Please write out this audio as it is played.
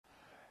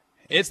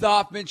It's the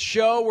Hoffman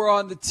Show. We're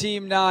on the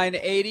Team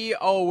 980,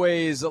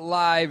 always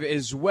live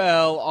as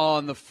well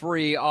on the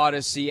free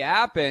Odyssey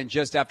app. And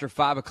just after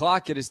 5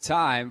 o'clock, it is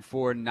time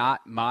for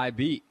Not My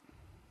Beat.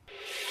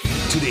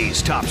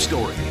 Today's top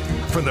story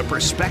from the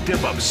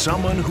perspective of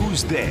someone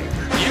who's there.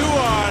 You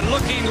are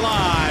looking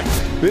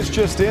live. This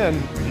just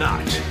in.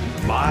 Not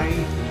My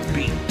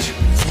Beat.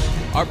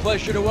 Our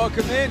pleasure to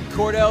welcome in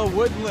Cordell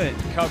Woodland,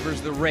 covers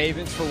the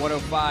Ravens for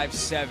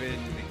 105.7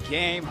 The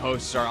Game,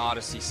 hosts our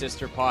Odyssey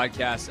sister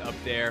podcast up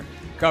there,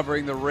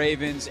 covering the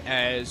Ravens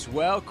as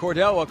well.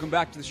 Cordell, welcome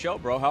back to the show,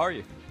 bro. How are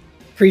you?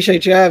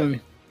 Appreciate you having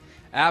me.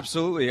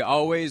 Absolutely.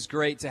 Always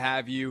great to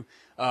have you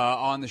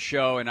on the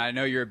show, and I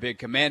know you're a big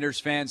Commanders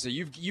fan, so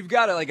you've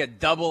got a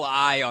double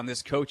eye on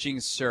this coaching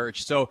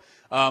search. So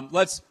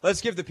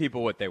let's give the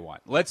people what they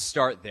want. Let's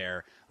start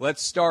there.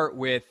 Let's start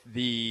with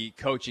the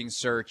coaching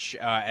search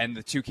and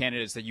the two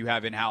candidates that you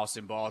have in-house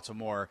in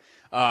Baltimore,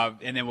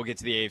 and then we'll get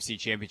to the AFC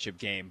Championship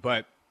game.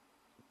 But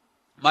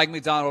Mike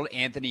Macdonald,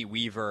 Anthony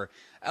Weaver,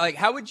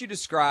 how would you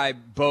describe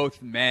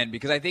both men?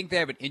 Because I think they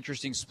have an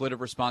interesting split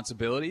of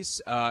responsibilities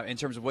in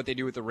terms of what they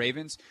do with the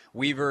Ravens.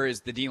 Weaver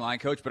is the D-line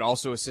coach, but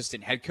also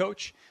assistant head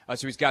coach.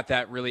 So he's got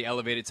that really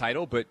elevated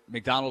title, but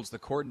Macdonald's the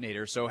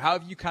coordinator. So how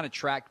have you kind of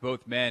tracked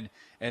both men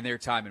and their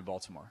time in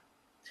Baltimore?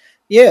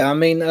 Yeah, I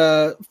mean,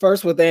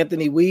 first with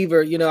Anthony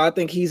Weaver, I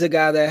think he's a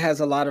guy that has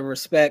a lot of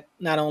respect,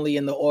 not only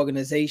in the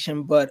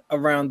organization, but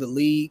around the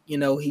league. He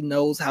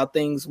knows how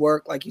things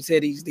work. Like you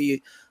said, he's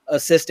the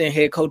assistant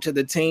head coach of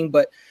the team,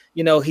 but,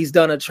 he's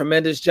done a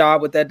tremendous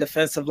job with that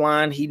defensive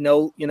line.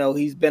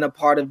 He's been a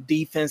part of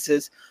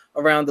defenses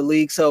around the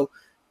league. So,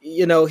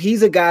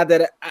 he's a guy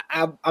that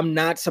I'm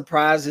not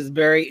surprised is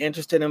very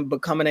interested in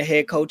becoming a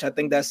head coach. I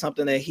think that's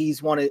something that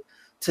he's wanted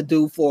to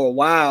do for a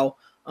while.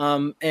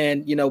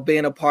 And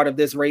being a part of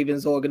this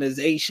Ravens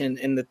organization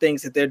and the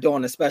things that they're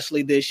doing,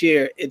 especially this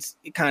year, it's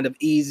kind of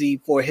easy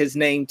for his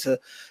name to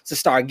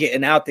start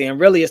getting out there. And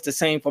really, it's the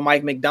same for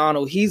Mike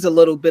Macdonald. He's a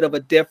little bit of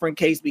a different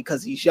case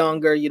because he's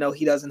younger.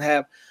 He doesn't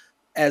have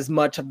as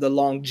much of the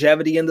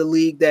longevity in the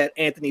league that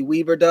Anthony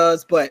Weaver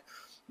does. But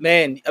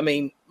man, I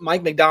mean,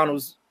 Mike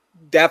Macdonald's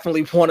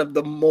definitely one of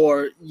the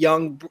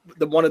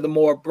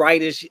more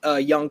brightest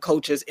young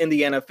coaches in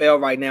the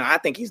NFL right now. I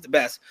think he's the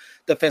best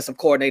defensive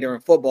coordinator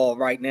in football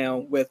right now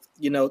with,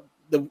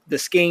 the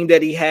scheme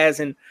that he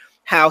has and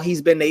how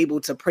he's been able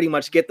to pretty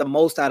much get the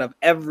most out of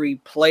every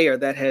player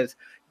that has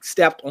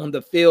stepped on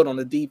the field on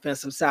the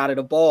defensive side of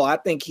the ball. I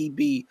think he'd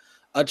be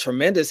a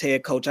tremendous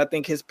head coach. I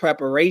think his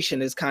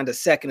preparation is kind of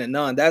second to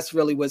none. That's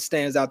really what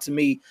stands out to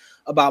me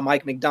about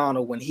Mike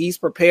Macdonald. When he's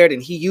prepared,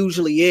 and he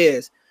usually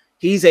is,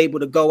 he's able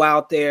to go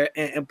out there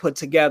and put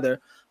together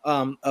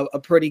a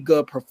pretty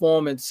good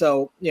performance.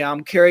 So, yeah,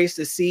 I'm curious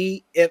to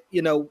see if,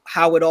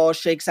 how it all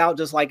shakes out,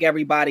 just like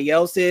everybody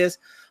else is.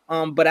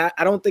 But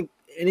I don't think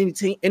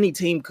any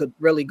team could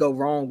really go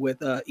wrong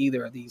with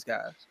either of these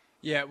guys.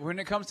 Yeah, when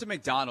it comes to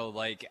Macdonald,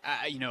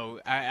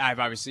 I've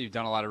obviously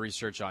done a lot of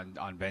research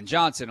on Ben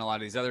Johnson, a lot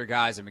of these other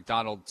guys, and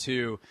Macdonald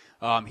too.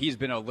 He's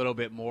been a little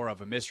bit more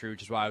of a mystery,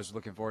 which is why I was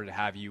looking forward to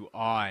have you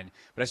on.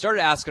 But I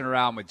started asking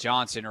around with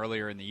Johnson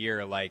earlier in the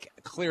year,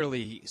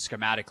 clearly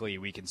schematically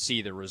we can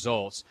see the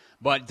results,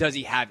 but does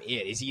he have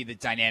it? Is he the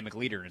dynamic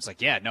leader? And it's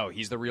yeah, no,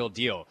 he's the real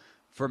deal.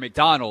 For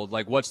Macdonald,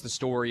 what's the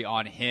story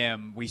on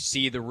him? We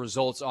see the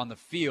results on the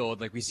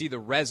field, we see the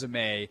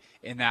resume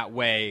in that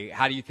way.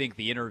 How do you think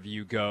the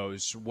interview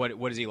goes? What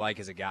is he like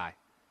as a guy?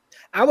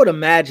 I would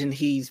imagine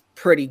he's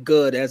pretty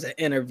good as an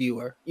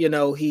interviewer.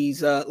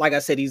 He's like I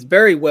said, he's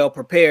very well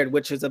prepared,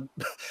 which is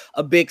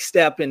a big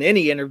step in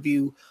any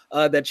interview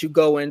that you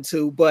go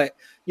into. But,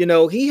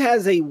 he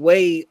has a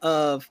way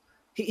of,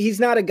 he's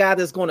not a guy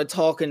that's going to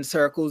talk in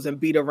circles and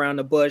beat around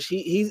the bush.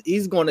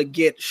 He's going to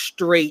get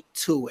straight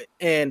to it.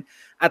 And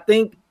I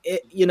think,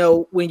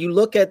 when you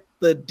look at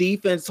the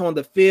defense on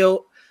the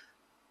field,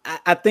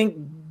 I think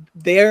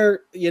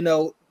their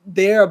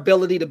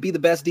ability to be the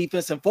best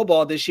defense in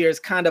football this year is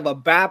kind of a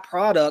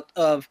byproduct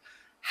of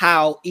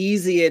how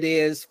easy it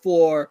is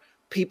for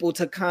people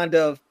to kind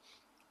of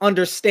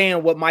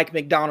understand what Mike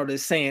Macdonald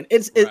is saying.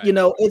 It's like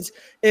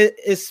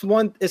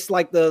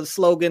the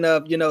slogan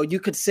of, you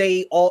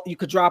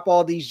could drop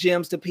all these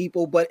gems to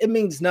people, but it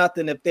means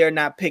nothing if they're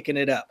not picking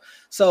it up.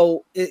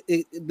 So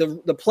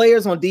the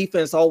players on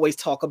defense always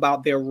talk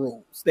about their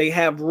rules. They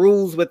have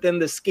rules within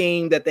the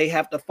scheme that they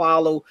have to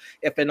follow.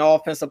 If an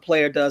offensive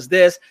player does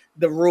this,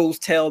 the rules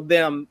tell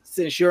them,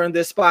 since you're in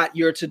this spot,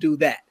 you're to do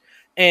that.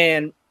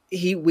 And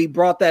we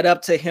brought that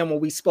up to him when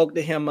we spoke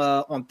to him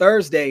on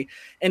Thursday,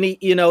 and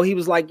he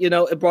was like,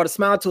 it brought a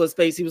smile to his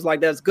face. He was like,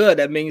 that's good.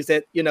 That means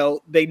that,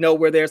 they know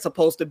where they're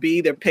supposed to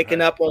be. They're picking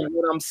up on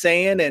what I'm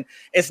saying. And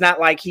it's not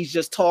like he's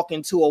just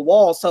talking to a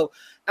wall. So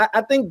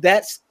I think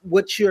that's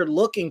what you're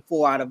looking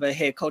for out of a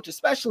head coach,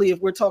 especially if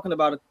we're talking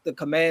about the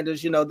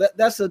Commanders.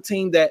 That's a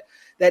team that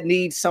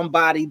needs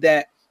somebody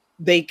that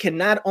they can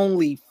not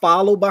only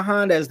follow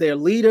behind as their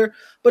leader,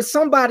 but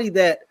somebody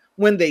that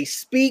when they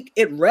speak,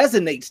 it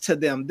resonates to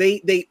them.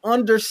 They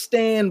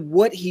understand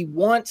what he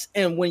wants.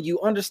 And when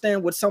you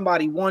understand what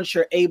somebody wants,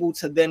 you're able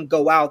to then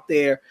go out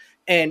there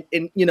and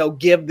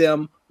give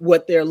them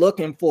what they're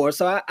looking for.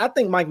 So I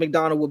think Mike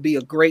Macdonald would be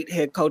a great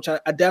head coach.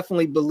 I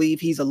definitely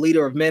believe he's a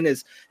leader of men.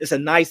 It's a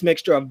nice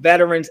mixture of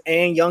veterans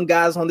and young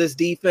guys on this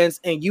defense,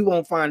 and you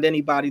won't find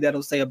anybody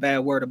that'll say a bad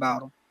word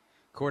about him.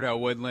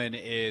 Cordell Woodland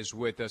is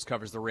with us,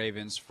 covers the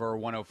Ravens for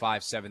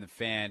 105.7 The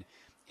Fan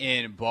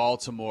in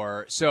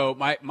Baltimore. So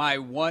my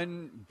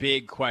one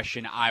big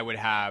question I would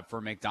have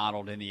for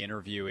Macdonald in the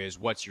interview is,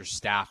 what's your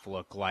staff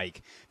look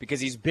like? Because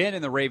he's been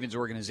in the Ravens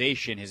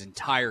organization his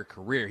entire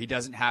career. He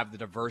doesn't have the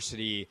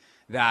diversity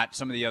that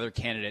some of the other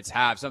candidates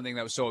have. Something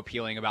that was so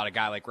appealing about a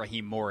guy like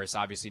Raheem Morris,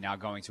 obviously now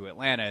going to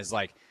Atlanta, is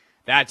like,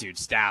 that dude's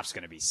staff's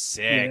going to be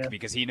sick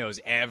because he knows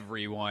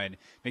everyone.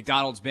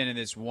 Macdonald's been in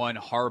this one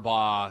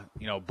Harbaugh,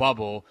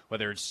 bubble,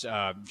 whether it's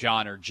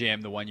John or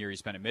Jim, the 1 year he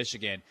spent in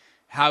Michigan.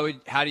 How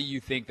do you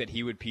think that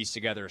he would piece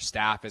together a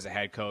staff as a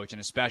head coach,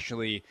 and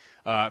especially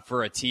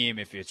for a team,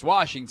 if it's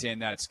Washington,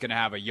 that's going to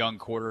have a young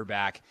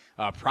quarterback,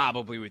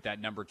 probably with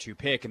that number 2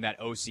 pick, and that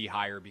OC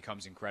hire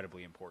becomes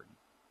incredibly important?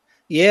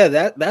 Yeah,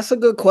 that's a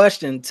good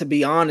question, to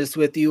be honest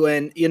with you.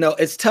 And,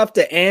 it's tough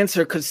to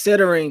answer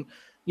considering,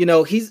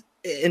 he's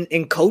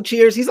in coach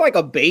years, he's like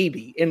a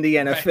baby in the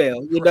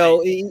NFL.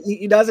 Right.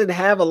 He doesn't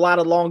have a lot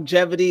of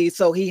longevity,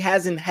 so he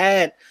hasn't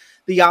had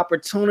the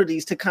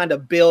opportunities to kind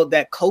of build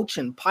that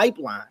coaching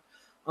pipeline.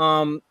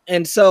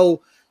 And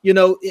so,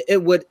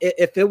 it would,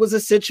 if it was a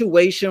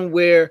situation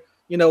where,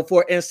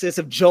 for instance,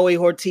 if Joey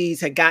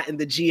Ortiz had gotten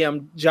the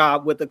GM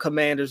job with the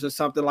Commanders or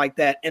something like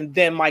that, and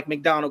then Mike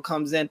Macdonald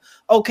comes in,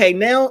 okay,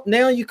 now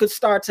you could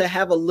start to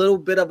have a little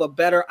bit of a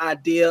better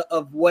idea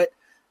of what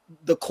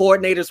the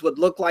coordinators would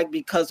look like,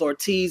 because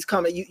Ortiz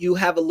coming, you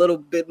have a little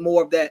bit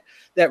more of that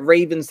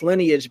Ravens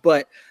lineage.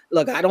 But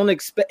look, I don't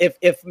expect,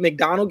 if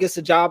Macdonald gets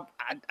a job,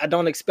 I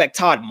don't expect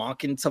Todd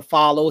Monken to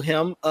follow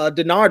him.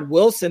 Denard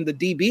Wilson, the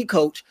DB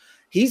coach,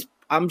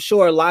 I'm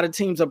sure a lot of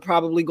teams are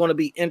probably going to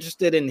be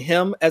interested in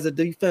him as a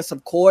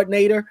defensive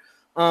coordinator.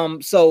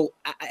 So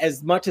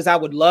as much as I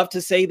would love to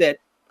say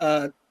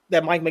that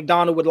Mike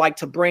Macdonald would like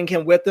to bring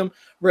him with him,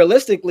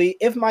 realistically,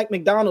 if Mike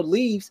Macdonald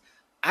leaves,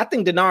 I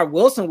think Denard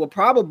Wilson will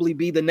probably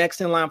be the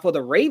next in line for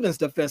the Ravens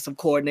defensive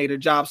coordinator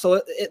job.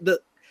 So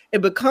it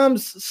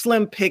becomes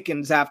slim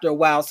pickings after a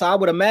while. So I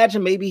would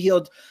imagine maybe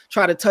he'll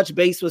try to touch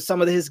base with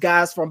some of his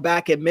guys from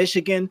back at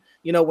Michigan,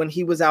 when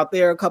he was out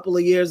there a couple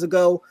of years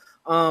ago.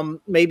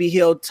 Maybe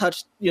he'll talk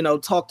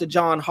to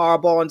John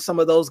Harbaugh and some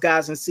of those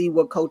guys and see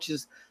what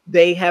coaches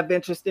they have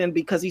interest in,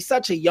 because he's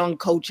such a young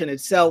coach in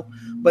itself.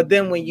 But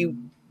then when you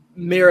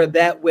mirror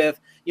that with,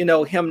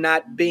 him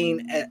not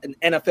being an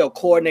NFL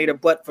coordinator,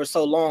 but for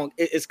so long,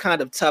 it's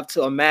kind of tough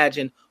to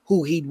imagine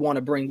who he'd want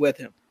to bring with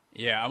him.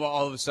 Yeah,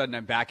 all of a sudden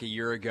I'm back a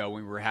year ago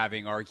when we were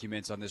having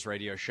arguments on this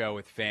radio show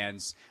with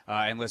fans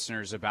and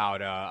listeners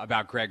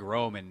about Greg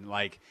Roman.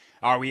 Like,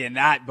 are we in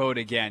that boat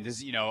again?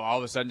 Does all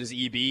of a sudden does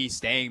EB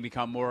staying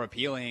become more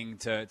appealing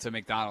to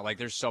Macdonald? Like,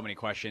 there's so many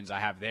questions I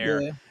have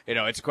there. Yeah.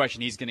 It's a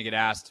question he's going to get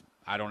asked.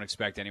 I don't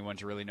expect anyone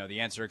to really know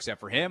the answer except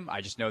for him.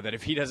 I just know that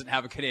if he doesn't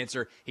have a good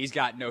answer, he's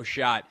got no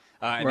shot.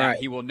 And right.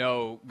 He will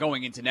know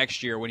going into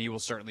next year when he will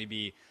certainly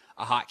be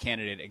a hot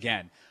candidate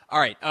again. All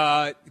right,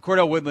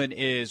 Cordell Woodland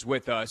is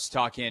with us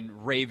talking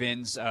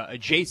Ravens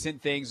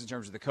adjacent things in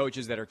terms of the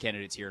coaches that are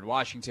candidates here in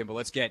Washington. But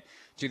let's get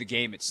to the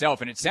game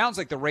itself. And it sounds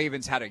like the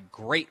Ravens had a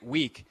great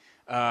week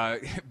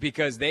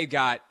because they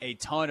got a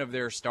ton of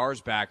their stars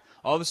back.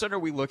 All of a sudden, are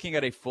we looking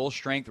at a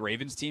full-strength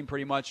Ravens team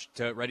pretty much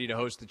ready to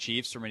host the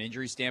Chiefs from an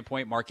injury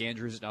standpoint? Mark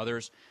Andrews and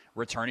others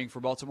returning for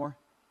Baltimore?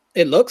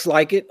 It looks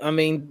like it. I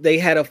mean, they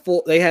had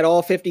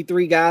all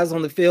 53 guys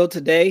on the field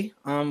today,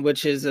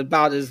 which is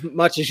about as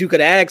much as you could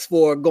ask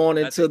for going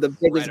into the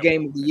biggest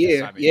game of the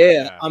year.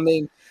 Yeah. I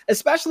mean,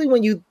 especially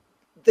when you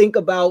think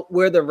about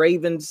where the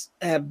Ravens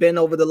have been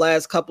over the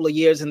last couple of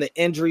years and the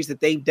injuries that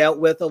they've dealt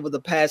with over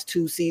the past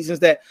 2 seasons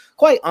that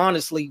quite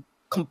honestly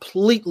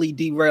completely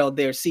derailed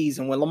their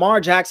season. When Lamar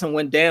Jackson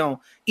went down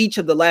each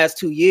of the last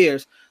 2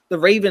 years, the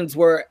Ravens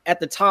were at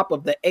the top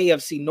of the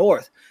AFC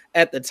North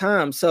at the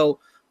time. So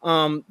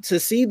to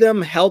see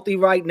them healthy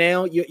right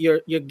now,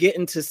 you're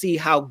getting to see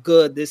how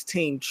good this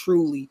team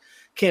truly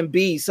can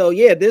be. So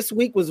yeah, this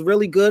week was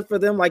really good for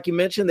them. Like you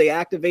mentioned, they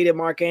activated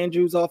Mark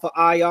Andrews off of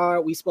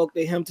IR. We spoke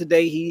to him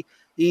today.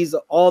 He's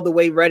all the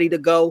way ready to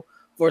go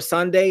for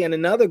Sunday. And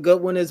another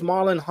good one is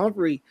Marlon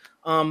Humphrey,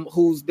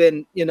 who's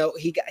been,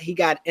 he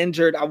got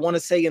injured, I want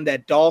to say, in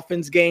that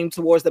Dolphins game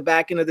towards the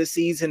back end of the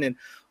season. And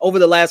over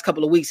the last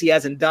couple of weeks, he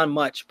hasn't done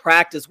much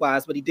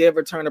practice-wise, but he did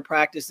return to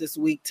practice this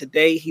week.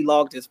 Today, he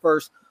logged his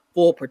first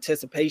full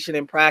participation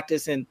in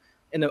practice in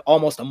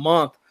almost a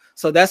month.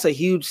 So that's a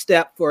huge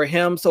step for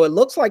him. So it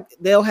looks like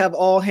they'll have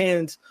all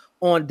hands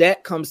on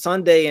deck come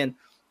Sunday. And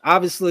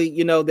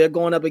obviously, they're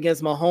going up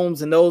against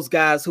Mahomes and those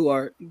guys who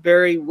are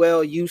very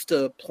well used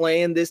to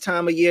playing this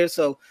time of year.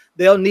 So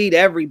they'll need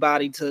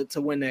everybody to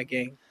win that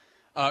game.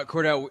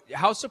 Cordell,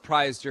 how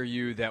surprised are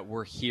you that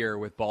we're here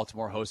with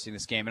Baltimore hosting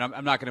this game? And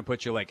I'm not going to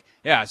put you like,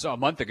 yeah, so a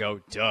month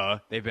ago, duh,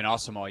 they've been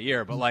awesome all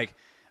year. But like,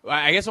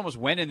 I guess almost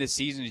when in this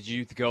season did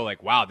you go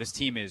like, wow, this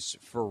team is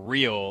for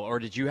real? Or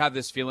did you have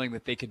this feeling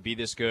that they could be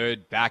this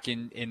good back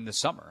in the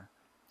summer?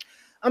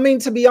 I mean,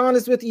 to be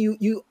honest with you,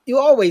 you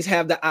always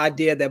have the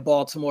idea that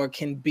Baltimore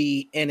can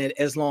be in it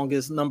as long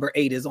as number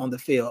 8 is on the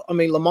field. I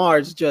mean, Lamar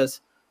is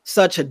just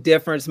such a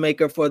difference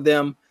maker for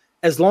them.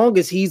 As long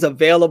as he's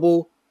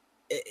available,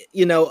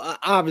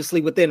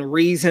 obviously within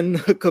reason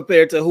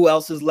compared to who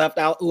else is left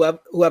out,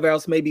 whoever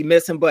else may be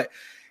missing, but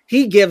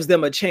he gives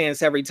them a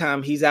chance every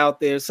time he's out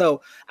there.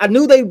 So I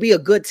knew they'd be a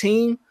good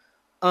team.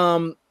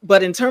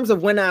 But in terms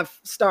of when I've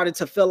started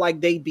to feel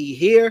like they'd be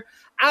here,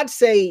 I'd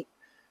say,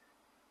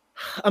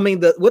 I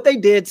mean, what they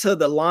did to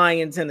the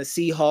Lions and the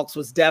Seahawks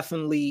was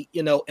definitely,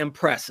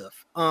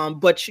 impressive.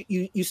 But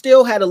you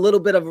still had a little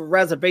bit of a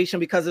reservation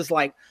because it's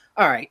like,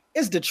 all right,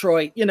 it's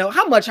Detroit.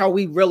 How much are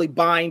we really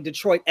buying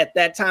Detroit at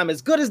that time?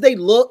 As good as they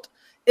looked,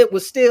 it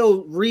was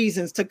still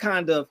reasons to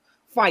kind of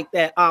fight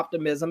that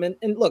optimism.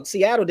 And look,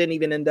 Seattle didn't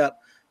even end up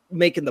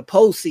making the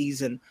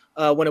postseason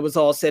when it was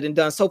all said and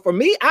done. So for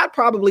me, I'd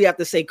probably have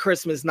to say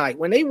Christmas night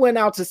when they went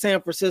out to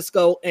San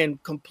Francisco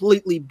and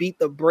completely beat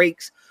the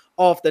brakes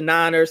off the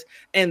Niners,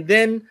 and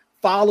then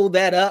follow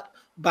that up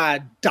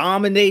by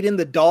dominating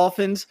the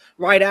Dolphins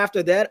right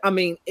after that. I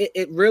mean,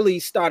 it really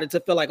started to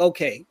feel like,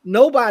 okay,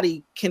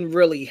 nobody can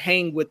really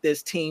hang with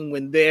this team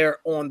when they're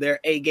on their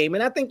A game.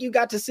 And I think you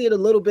got to see it a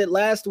little bit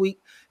last week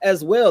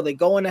as well. They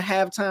go into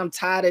halftime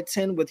tied at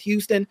 10 with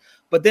Houston,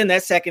 but then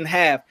that second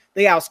half,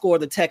 they outscored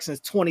the Texans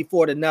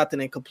 24-0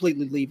 and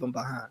completely leave them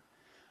behind.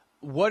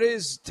 What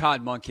is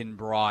Todd Monken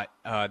brought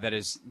that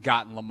has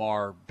gotten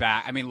Lamar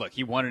back? I mean, look,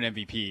 he won an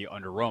MVP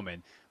under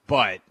Roman,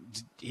 but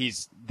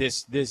he's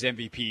this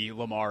MVP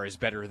Lamar is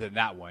better than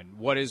that one.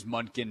 What has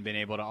Monken been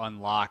able to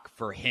unlock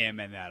for him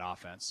and that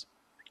offense?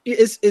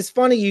 It's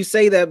funny you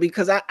say that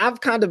because I've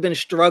kind of been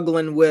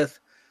struggling with,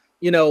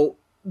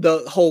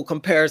 the whole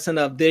comparison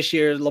of this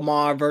year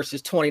Lamar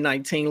versus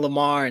 2019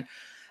 Lamar. And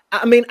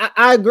I mean,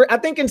 I agree. I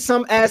think in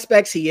some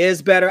aspects he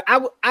is better.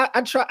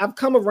 I've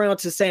come around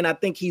to saying I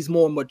think he's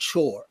more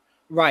mature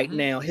right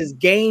now. His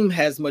game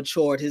has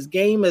matured. His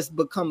game has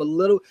become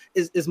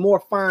is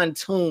more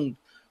fine-tuned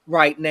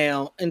right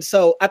now. And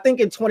so I think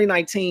in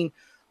 2019,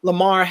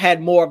 Lamar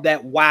had more of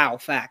that wow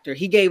factor.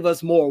 He gave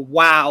us more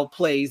wow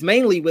plays,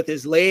 mainly with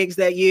his legs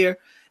that year.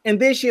 And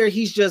this year,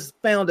 he's just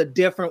found a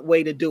different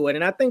way to do it.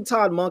 And I think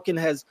Todd Monken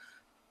has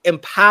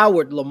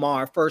empowered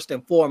Lamar first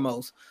and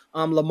foremost.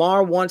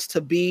 Lamar wants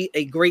to be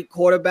a great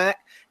quarterback,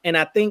 and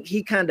I think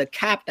he kind of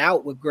capped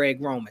out with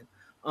Greg Roman.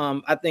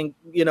 I think,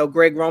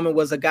 Greg Roman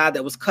was a guy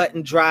that was cut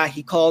and dry.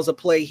 He calls a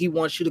play. He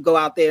wants you to go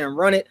out there and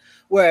run it.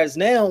 Whereas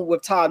now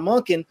with Todd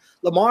Monken,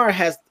 Lamar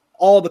has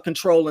all the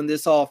control in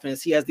this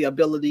offense. He has the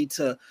ability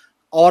to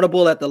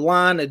audible at the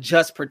line,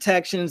 adjust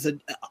protections, a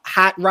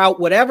hot route,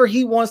 whatever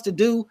he wants to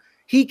do,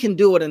 he can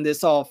do it in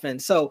this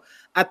offense. So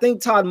I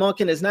think Todd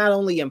Monken has not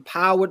only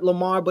empowered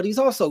Lamar, but he's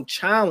also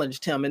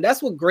challenged him. And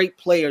that's what great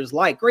players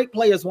like. Great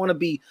players want to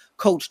be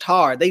coached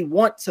hard. They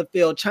want to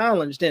feel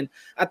challenged. And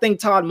I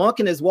think Todd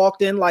Monken has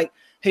walked in like,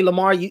 hey,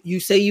 Lamar, you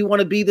say you want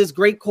to be this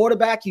great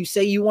quarterback. You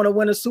say you want to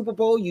win a Super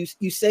Bowl. You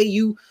say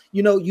you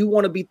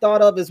want to be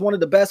thought of as one of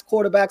the best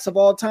quarterbacks of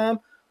all time.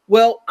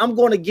 Well, I'm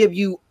going to give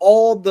you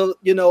all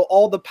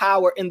the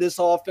power in this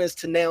offense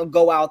to now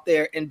go out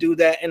there and do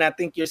that. And I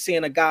think you're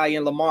seeing a guy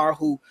in Lamar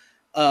who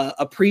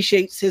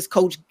appreciates his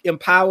coach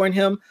empowering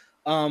him,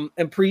 and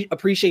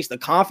appreciates the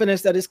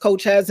confidence that his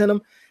coach has in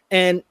him.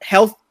 And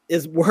health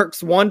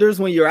works wonders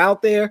when you're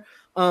out there.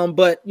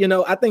 But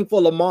I think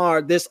for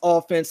Lamar, this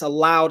offense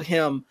allowed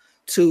him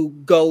to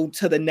go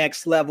to the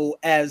next level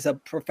as a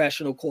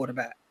professional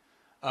quarterback.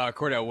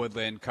 Cordell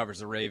Woodland covers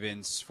the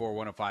Ravens for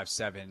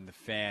 105.7. The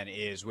Fan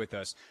is with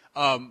us.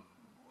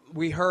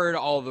 We heard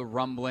all the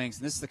rumblings,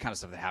 and this is the kind of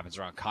stuff that happens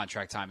around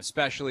contract time,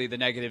 especially the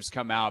negatives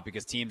come out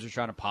because teams are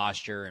trying to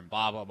posture and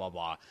blah, blah, blah,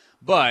 blah.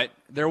 But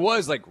there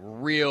was like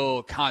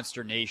real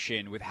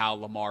consternation with how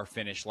Lamar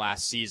finished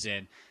last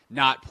season,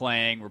 not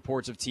playing,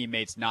 reports of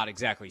teammates not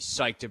exactly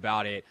psyched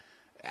about it.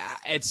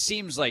 It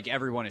seems like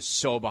everyone is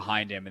so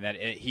behind him and that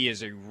he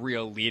is a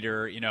real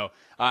leader.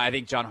 I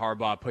think John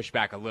Harbaugh pushed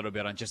back a little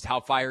bit on just how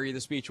fiery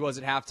the speech was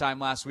at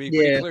halftime last week.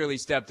 Yeah. But he clearly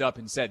stepped up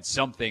and said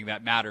something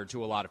that mattered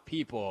to a lot of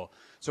people.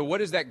 So what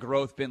has that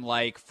growth been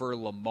like for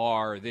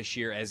Lamar this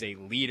year as a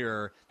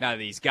leader now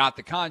that he's got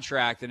the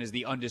contract and is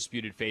the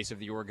undisputed face of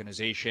the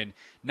organization,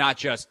 not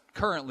just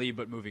currently,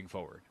 but moving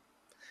forward?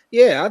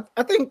 Yeah,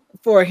 I think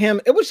for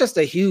him, it was just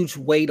a huge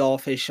weight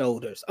off his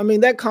shoulders. I mean,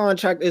 that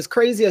contract, as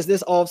crazy as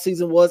this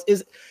offseason was,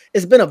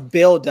 it's been a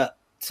build-up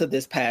to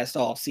this past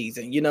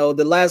offseason.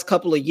 The last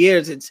couple of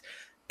years,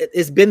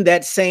 it's been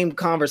that same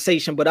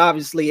conversation, but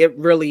obviously it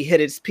really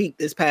hit its peak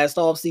this past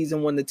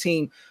offseason when the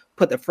team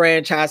put the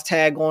franchise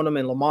tag on him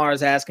and Lamar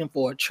is asking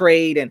for a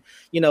trade. And,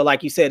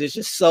 like you said, there's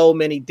just so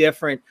many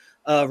different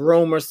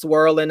rumors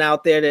swirling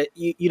out there that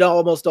you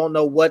almost don't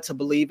know what to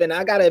believe. And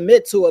I got to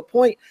admit, to a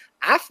point,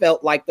 I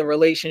felt like the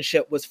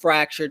relationship was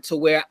fractured to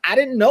where I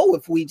didn't know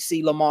if we'd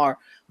see Lamar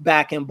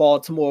back in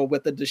Baltimore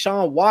with the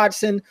Deshaun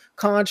Watson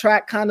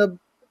contract kind of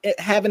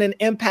having an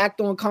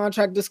impact on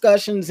contract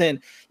discussions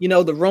and,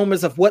 the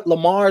rumors of what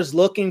Lamar's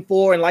looking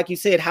for. And like you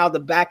said, how the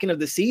back end of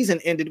the season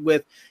ended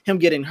with him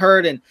getting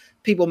hurt and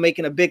people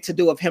making a big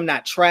to-do of him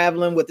not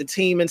traveling with the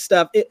team and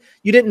stuff.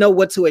 You didn't know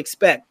what to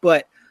expect.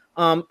 But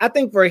I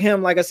think for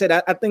him, like I said,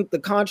 I think the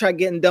contract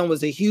getting done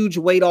was a huge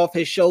weight off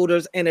his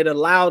shoulders, and it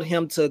allowed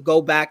him to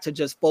go back to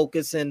just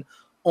focusing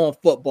on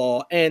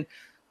football. And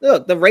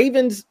look, the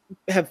Ravens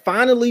have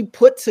finally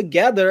put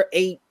together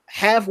a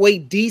halfway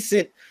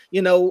decent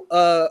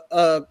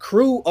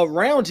crew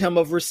around him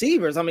of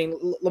receivers. I mean,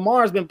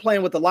 Lamar's been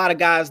playing with a lot of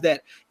guys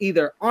that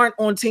either aren't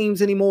on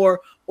teams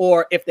anymore,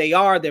 or if they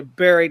are, they're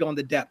buried on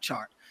the depth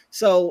chart.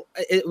 So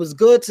it was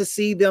good to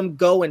see them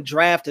go and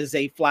draft a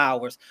Zay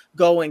Flowers,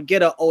 go and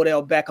get a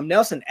Odell Beckham.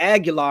 Nelson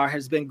Aguilar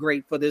has been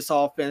great for this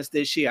offense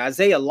this year.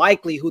 Isaiah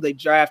Likely, who they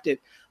drafted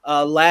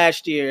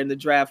last year in the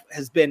draft,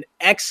 has been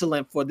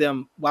excellent for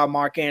them while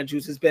Mark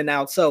Andrews has been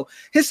out. So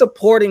his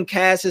supporting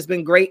cast has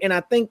been great. And I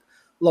think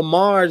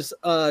Lamar's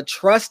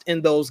trust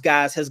in those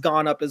guys has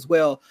gone up as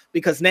well,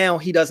 because now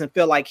he doesn't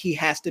feel like he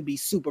has to be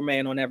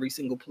Superman on every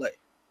single play.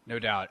 No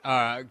doubt.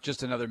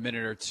 Just another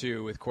minute or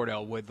two with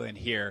Cordell Woodland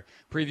here,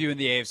 previewing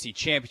the AFC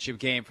Championship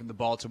game from the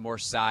Baltimore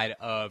side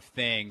of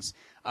things.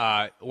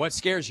 What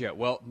scares you?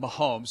 Well,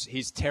 Mahomes,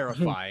 he's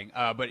terrifying.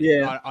 But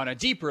on a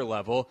deeper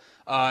level,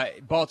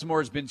 Baltimore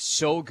has been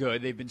so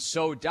good. They've been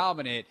so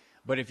dominant.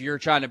 But if you're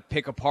trying to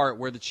pick apart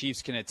where the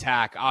Chiefs can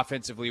attack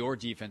offensively or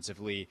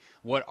defensively,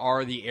 what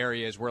are the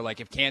areas where, like,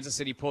 if Kansas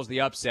City pulls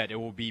the upset, it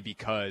will be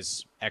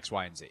because X,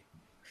 Y, and Z?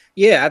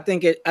 Yeah, I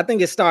think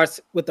it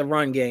starts with the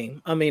run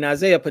game. I mean,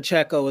 Isaiah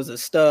Pacheco is a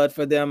stud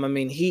for them. I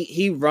mean,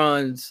 he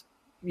runs,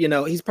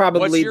 he's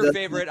probably What's your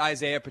favorite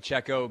Isaiah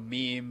Pacheco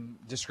meme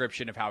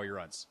description of how he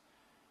runs?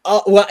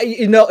 Well,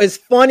 it's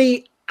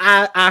funny.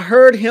 I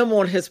heard him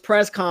on his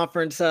press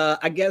conference.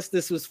 I guess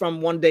this was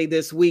from one day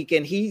this week,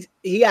 and he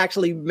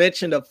actually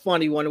mentioned a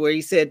funny one where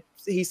he said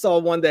he saw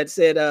one that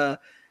said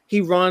he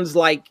runs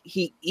like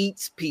he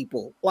eats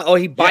people, or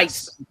he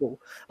bites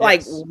people.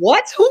 Like,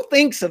 what? Who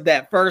thinks of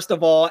that, first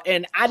of all?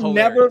 And I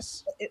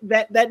Hilarious.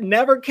 that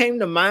never came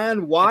to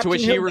mind watching. To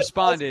which he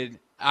responded,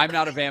 "I'm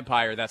not a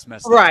vampire. That's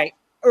messed up."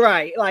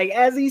 Right. Like,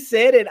 as he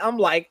said it, I'm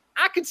like,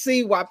 I could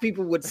see why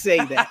people would say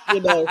that,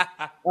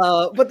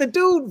 but the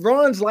dude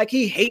runs like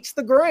he hates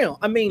the ground.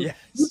 I mean,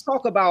 You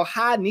talk about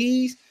high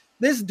knees.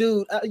 This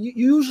dude, you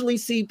usually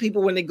see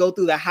people when they go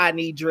through the high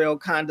knee drill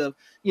kind of,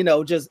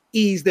 just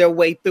ease their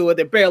way through it.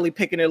 They're barely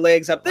picking their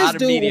legs up. This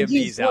dude, medium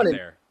knees out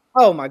there.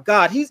 Oh my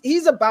God,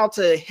 he's about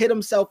to hit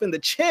himself in the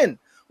chin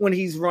when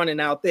he's running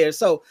out there.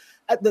 So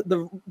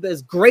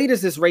as great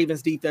as this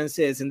Ravens defense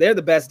is, and they're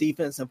the best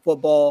defense in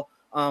football,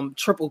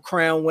 Triple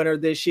Crown winner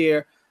this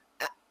year,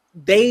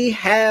 they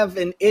have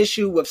an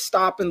issue with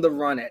stopping the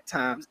run at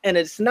times. And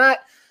it's not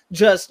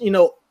just,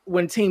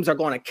 when teams are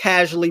going to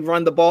casually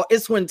run the ball.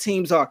 It's when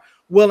teams are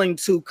willing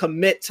to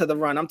commit to the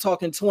run. I'm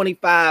talking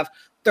 25,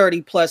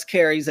 30 plus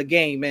carries a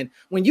game. And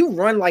when you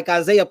run like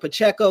Isaiah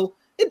Pacheco,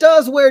 it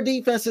does wear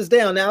defenses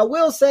down. Now, I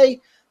will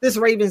say this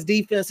Ravens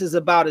defense is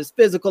about as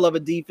physical of a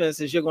defense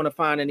as you're going to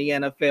find in the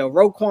NFL.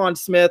 Roquan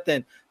Smith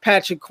and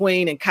Patrick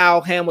Queen and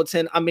Kyle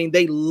Hamilton, I mean,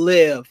 they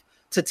live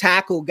to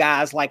tackle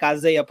guys like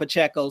Isaiah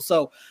Pacheco.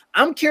 So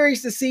I'm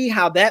curious to see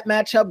how that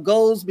matchup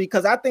goes,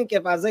 because I think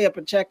if Isaiah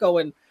Pacheco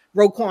and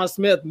Roquan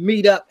Smith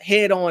meet up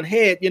head on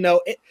head,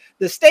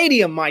 the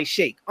stadium might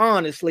shake,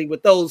 honestly,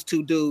 with those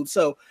two dudes.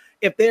 So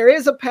if there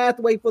is a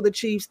pathway for the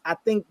Chiefs, I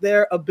think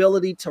their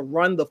ability to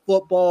run the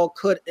football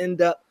could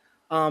end up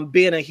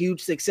being a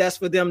huge success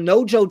for them.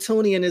 No Joe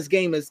Tooney in this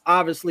game is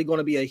obviously going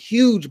to be a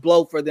huge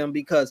blow for them,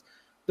 because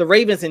the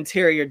Ravens'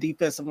 interior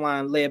defensive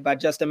line, led by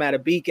Justin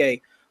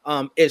Madubuike,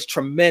 is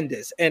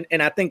tremendous. And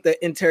I think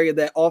the interior of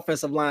that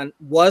offensive line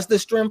was the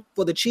strength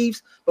for the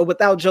Chiefs, but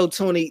without Joe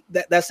Tooney,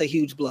 that's a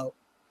huge blow.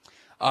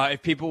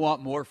 If people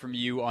want more from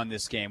you on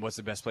this game, what's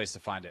the best place to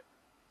find it?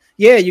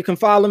 Yeah, you can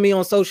follow me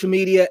on social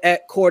media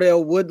at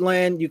Cordell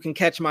Woodland. You can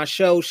catch my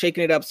show,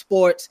 Shaking It Up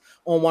Sports,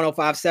 on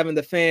 105.7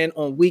 The Fan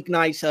on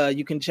weeknights.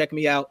 You can check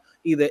me out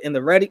either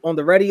on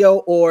the radio,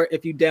 or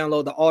if you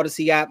download the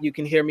Odyssey app, you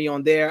can hear me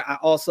on there. I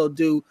also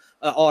do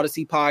an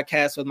Odyssey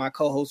podcast with my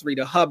co-host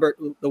Rita Hubbard,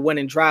 the Win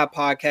and Drive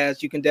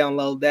podcast. You can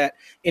download that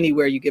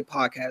anywhere you get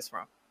podcasts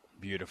from.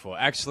 Beautiful.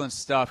 Excellent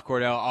stuff,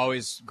 Cordell.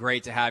 Always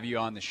great to have you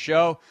on the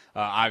show.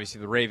 Obviously,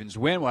 the Ravens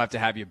win. We'll have to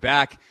have you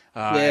back.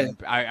 And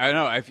I don't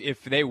know,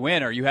 if they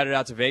win, are you headed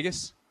out to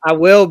Vegas? I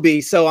will be.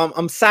 So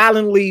I'm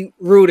silently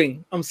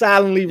rooting. I'm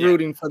silently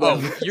rooting for them.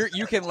 Oh,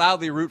 you can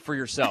loudly root for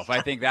yourself.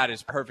 I think that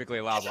is perfectly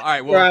allowable. All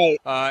right.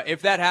 Well,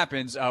 if that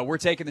happens, we're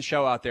taking the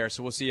show out there.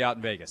 So we'll see you out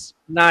in Vegas.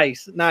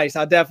 Nice.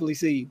 I'll definitely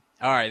see you.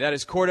 All right, that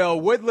is Cordell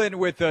Woodland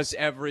with us,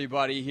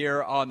 everybody,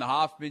 here on the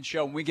Hoffman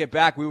Show. When we get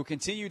back, we will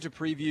continue to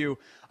preview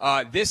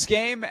this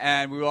game,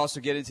 and we will also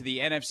get into the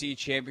NFC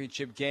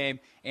Championship game.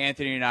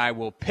 Anthony and I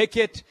will pick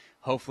it.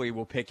 Hopefully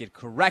we'll pick it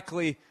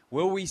correctly.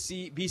 Will we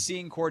be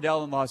seeing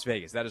Cordell in Las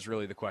Vegas? That is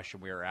really the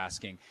question we are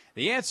asking.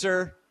 The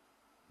answer,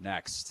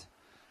 next.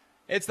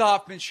 It's the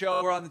Hoffman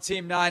Show. We're on the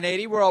Team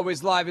 980. We're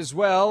always live as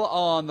well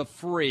on the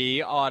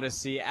free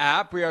Odyssey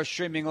app. We are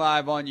streaming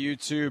live on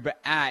YouTube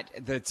at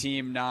the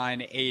Team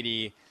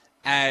 980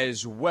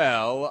 as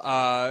well.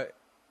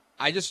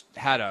 I just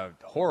had a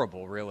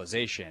horrible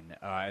realization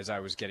as I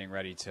was getting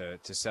ready to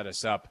set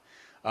us up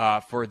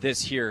for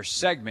this here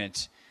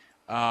segment.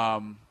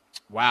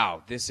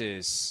 Wow, this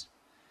is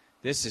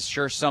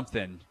sure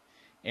something,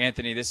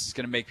 Anthony. This is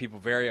going to make people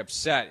very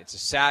upset. It's a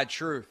sad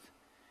truth.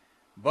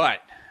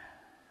 But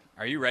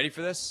are you ready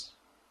for this?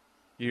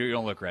 You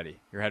don't look ready.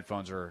 Your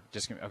headphones are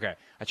just going to – okay.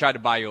 I tried to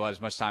buy you as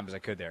much time as I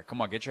could there.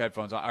 Come on, get your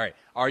headphones on. All right.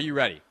 Are you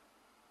ready?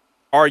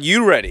 Are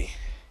you ready?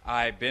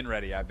 I've been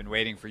ready. I've been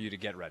waiting for you to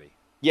get ready.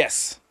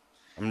 Yes,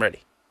 I'm ready.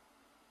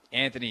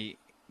 Anthony,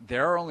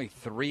 there are only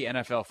 3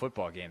 NFL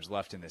football games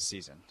left in this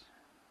season.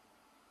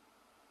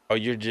 Oh,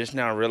 you're just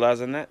now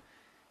realizing that?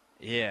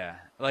 Yeah.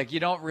 Like, you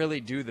don't really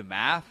do the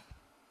math.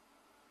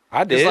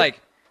 I did. It's like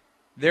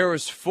there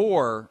was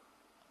 4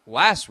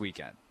 last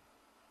weekend,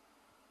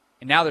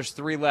 and now there's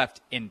 3 left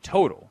in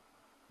total.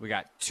 We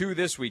got 2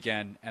 this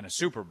weekend and a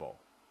Super Bowl.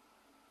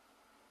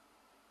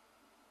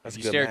 That's if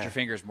you good stare math. at your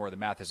fingers more, the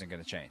math isn't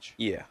going to change.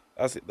 Yeah,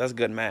 that's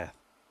good math.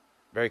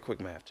 Very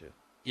quick math, too.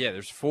 Yeah,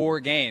 there's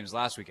 4 games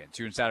last weekend,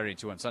 2 on Saturday,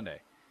 2 on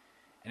Sunday.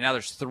 And now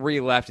there's 3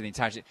 left in the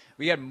entire season.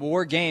 We had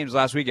more games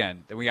last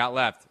weekend than we got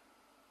left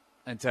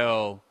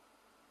until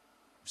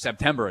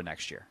September of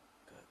next year.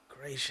 Good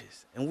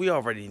gracious. And we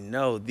already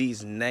know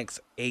these next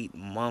 8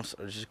 months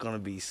are just going to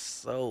be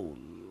so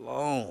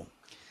long.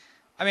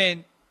 I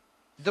mean,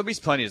 there'll be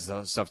plenty of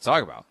stuff to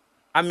talk about.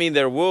 I mean,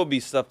 there will be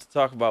stuff to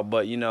talk about,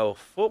 but,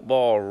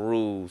 football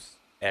rules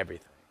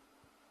everything.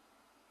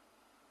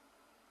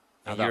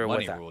 I And thought you're money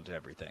with that. ruled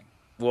everything.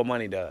 Well,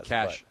 money does.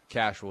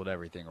 Cash ruled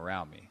everything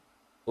around me.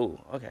 Ooh,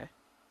 okay.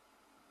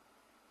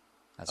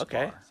 That's a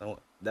Okay. bar. So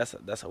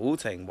that's a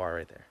Wu-Tang bar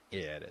right there.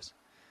 Yeah, it is.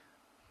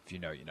 If you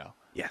know, you know.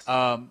 Yes.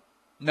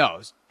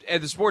 No,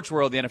 in the sports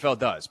world, the NFL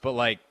does, but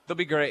they'll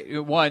be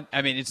great. One,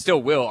 I mean, it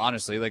still will.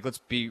 Honestly, let's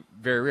be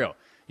very real.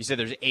 You said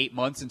there's 8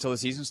 months until the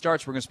season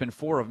starts. We're going to spend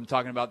 4 of them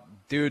talking about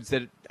dudes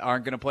that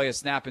aren't going to play a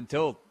snap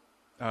until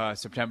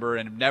September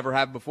and never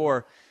have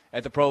before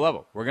at the pro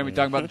level. We're going to be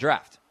talking about the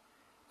draft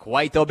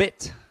quite a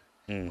bit.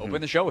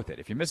 Open the show with it.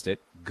 If you missed it,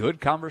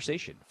 good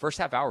conversation. First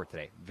half hour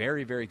today,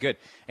 very, very good,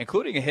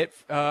 including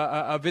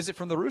a visit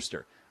from the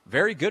Rooster.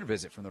 Very good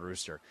visit from the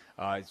Rooster,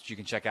 that you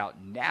can check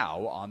out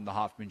now on the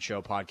Hoffman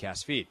Show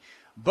podcast feed.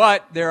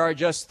 But there are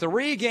just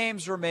 3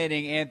 games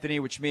remaining, Anthony,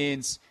 which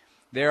means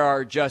there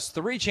are just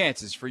 3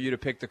 chances for you to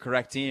pick the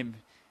correct team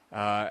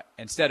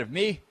instead of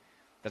me.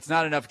 That's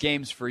not enough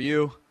games for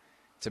you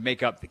to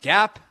make up the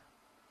gap,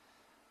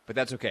 but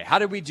that's okay. How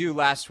did we do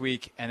last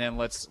week? And then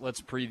let's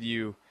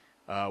preview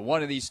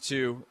one of these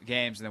 2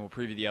 games, and then we'll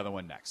preview the other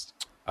one next.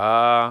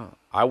 I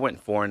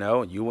went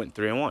 4-0. You went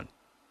 3-1.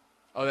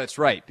 Oh, that's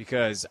right,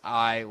 because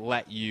I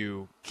let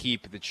you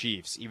keep the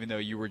Chiefs, even though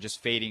you were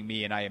just fading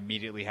me, and I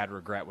immediately had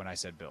regret when I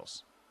said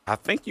Bills. I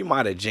think you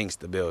might have jinxed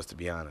the Bills, to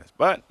be honest.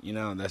 But,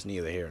 that's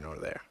neither here nor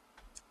there.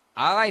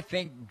 I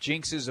think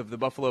jinxes of the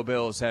Buffalo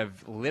Bills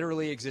have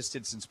literally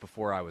existed since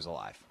before I was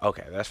alive.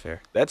 Okay, that's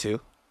fair. That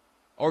too.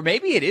 Or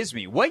maybe it is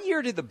me. What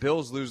year did the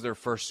Bills lose their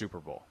first Super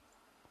Bowl?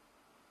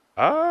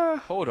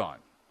 Hold on.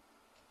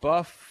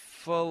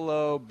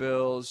 Buffalo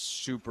Bills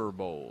Super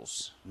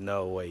Bowls.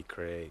 No way,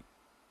 Craig.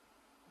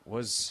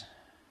 I'm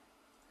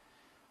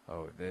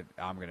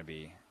gonna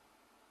be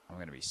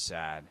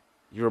sad.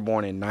 You were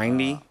born in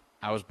 90?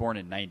 I was born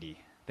in 90.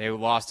 They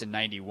lost in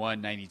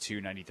 91, 92,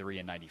 93,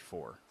 and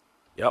 94.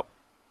 Yep.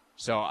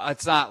 So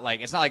it's not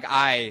like if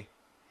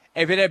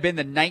it had been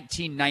the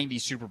 1990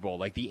 Super Bowl,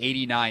 like the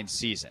 89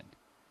 season,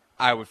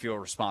 I would feel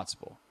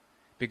responsible.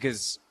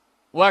 Because,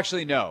 well,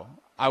 actually, no.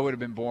 I would have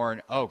been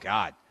born,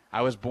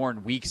 I was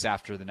born weeks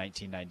after the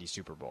 1990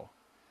 Super Bowl.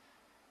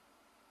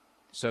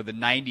 So the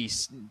 90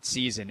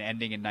 season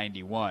ending in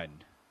 91.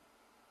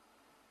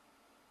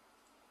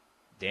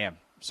 Damn.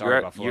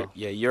 Sorry, Buffalo.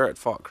 You're at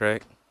fault,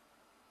 Craig.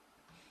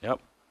 Yep.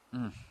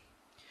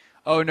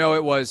 Oh, no,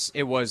 it was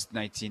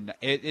 19.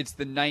 It's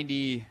the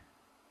 90.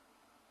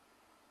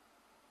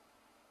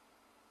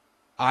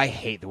 I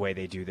hate the way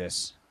they do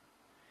this.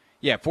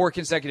 Yeah, 4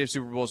 consecutive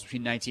Super Bowls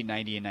between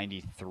 1990 and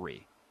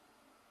 93.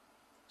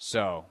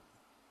 So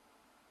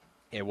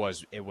it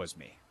was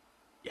me.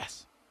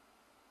 Yes.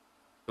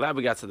 Glad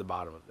we got to the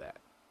bottom of that.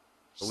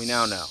 But we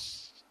now know.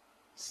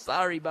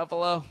 Sorry,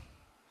 Buffalo.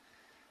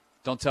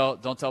 Don't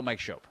tell Mike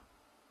Shope.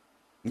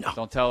 No.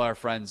 Don't tell our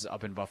friends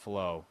up in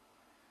Buffalo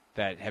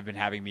that have been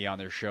having me on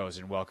their shows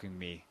and welcoming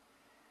me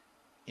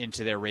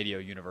into their radio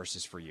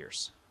universes for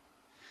years.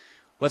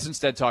 Let's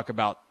instead talk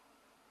about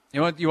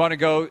you want to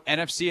go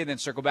NFC and then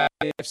circle back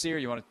to the AFC, or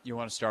you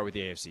want to start with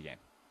the AFC game?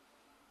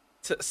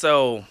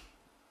 So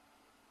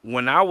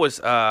when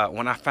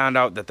I found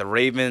out that the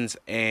Ravens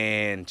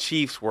and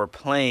Chiefs were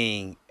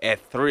playing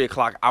at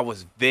 3:00, I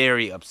was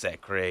very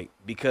upset, Craig,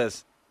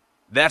 because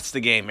That's the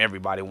game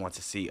everybody wants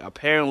to see.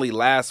 Apparently,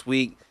 last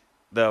week,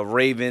 the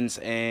Ravens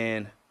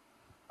and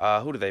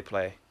who did they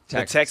play?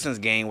 The Texans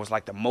game was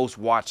like the most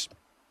watched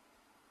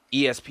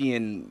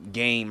ESPN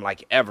game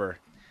like ever.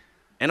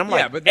 And I'm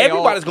but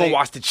everybody's going to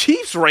watch the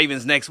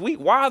Chiefs-Ravens next week.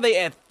 Why are they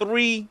at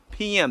 3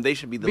 p.m.? They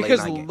should be the late night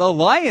game. Because the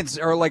Lions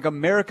are like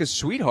America's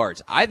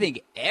sweethearts. I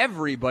think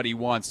everybody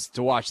wants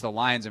to watch the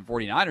Lions and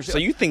 49ers. So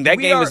you think that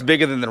game is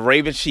bigger than the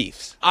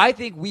Ravens-Chiefs? I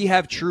think we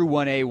have true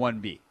 1A,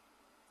 1B.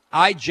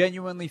 I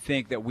genuinely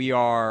think that we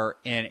are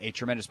in a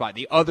tremendous spot.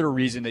 The other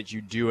reason that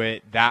you do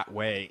it that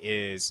way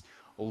is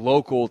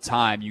local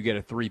time. You get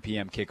a 3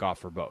 p.m. kickoff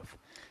for both.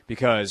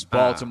 Because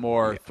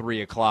Baltimore,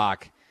 3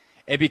 o'clock.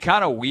 It'd be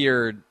kind of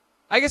weird.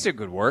 I guess it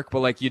could work, but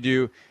like you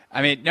do.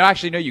 I mean, no,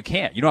 you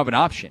can't. You don't have an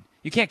option.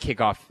 You can't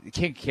kick off the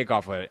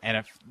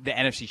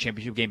NFC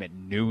Championship game at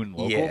noon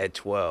local. Yeah, at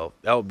 12.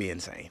 That would be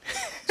insane.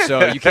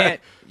 So you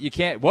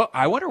can't. Well,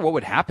 I wonder what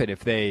would happen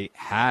if they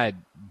had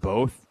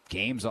both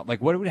games on. Like,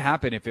 what would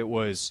happen if it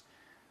was?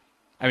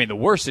 I mean, the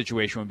worst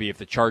situation would be if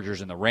the Chargers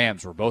and the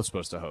Rams were both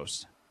supposed to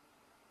host,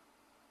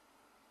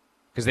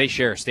 because they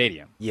share a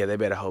stadium. Yeah, they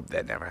better hope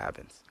that never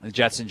happens. The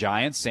Jets and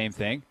Giants, same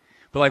thing.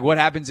 But like, what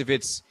happens if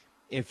it's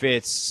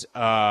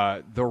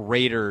the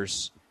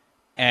Raiders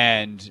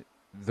and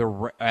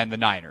the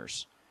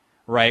Niners,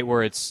 right?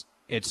 Where it's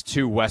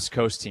two West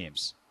Coast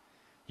teams.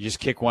 You just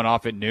kick one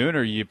off at noon,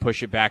 or you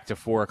push it back to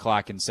 4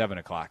 o'clock and 7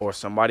 o'clock. Or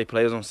somebody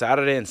plays on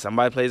Saturday and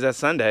somebody plays that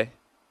Sunday.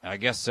 I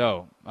guess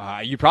so.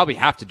 You probably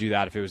have to do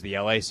that if it was the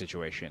LA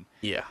situation.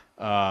 Yeah.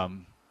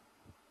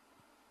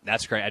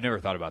 That's great. I never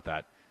thought about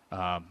that.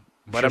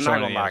 But I'm not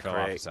gonna lie,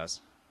 Craig.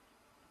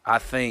 I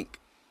think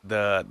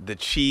the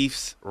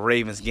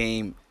Chiefs-Ravens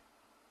game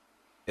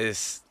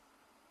is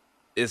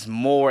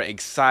more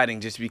exciting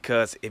just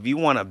because if you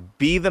want to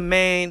be the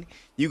man,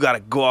 you got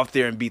to go out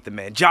there and beat the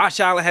man. Josh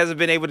Allen hasn't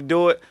been able to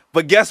do it,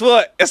 but guess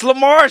what? It's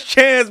Lamar's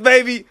chance,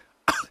 baby.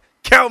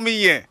 Count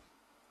me in.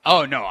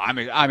 Oh no,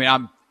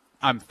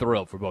 I'm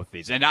thrilled for both of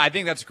these, and I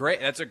think that's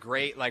great. That's a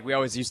great, like we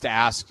always used to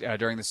ask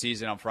during the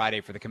season on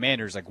Friday for the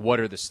Commanders, like what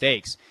are the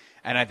stakes?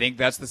 And I think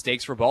that's the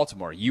stakes for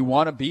Baltimore. You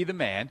want to be the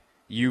man.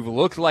 You've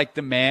looked like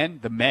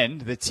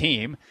the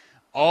team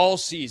all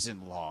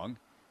season long.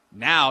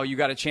 Now you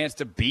got a chance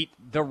to beat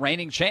the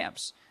reigning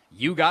champs.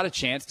 You got a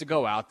chance to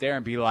go out there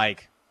and be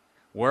like,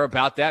 we're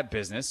about that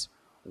business.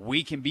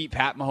 We can beat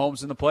Pat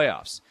Mahomes in the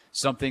playoffs.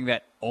 Something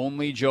that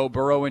only Joe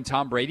Burrow and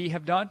Tom Brady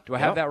have done. Do I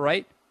have that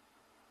right?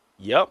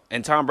 Yep.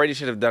 And Tom Brady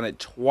should have done it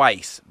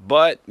twice.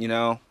 But,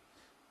 who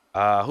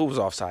was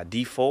offside?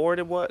 D Ford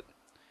and what?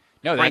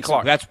 No,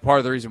 that's part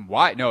of the reason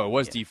why. No, it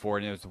was D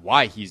Ford, and it was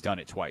why he's done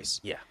it twice.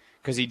 Yeah.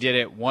 Because he did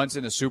it once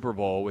in the Super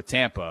Bowl with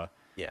Tampa.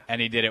 Yeah.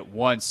 And he did it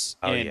once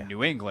in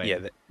New England. Yeah,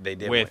 they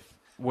did.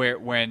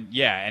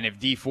 And if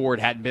D Ford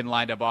hadn't been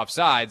lined up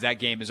offsides, that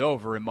game is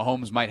over, and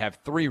Mahomes might have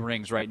 3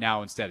 rings right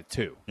now instead of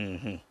 2.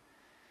 Mm-hmm.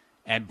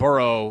 And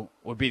Burrow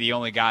would be the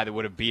only guy that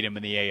would have beat him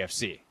in the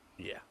AFC.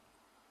 Yeah.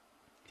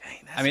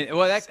 Dang,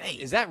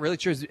 is that really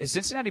true? Has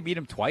Cincinnati beat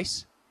him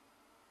twice?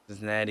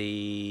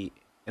 Cincinnati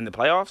in the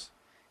playoffs?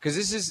 Because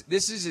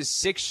this is his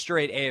 6th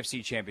straight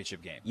AFC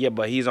Championship game. Yeah,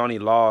 but he's only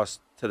lost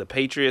to the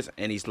Patriots,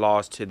 and he's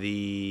lost to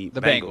the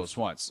Bengals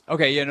once.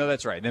 Okay, yeah, no,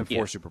 that's right. Then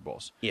 4 Super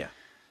Bowls. Yeah.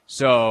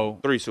 So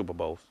 3 Super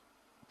Bowls.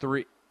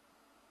 3?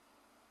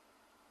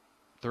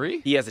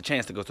 He has a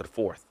chance to go to the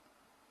 4th.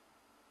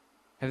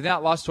 Have they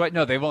not lost twice?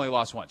 No, they've only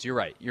lost once. You're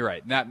right.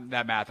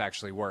 That math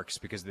actually works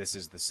because this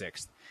is the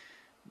 6th.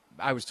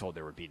 I was told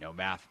there would be no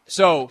math.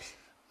 So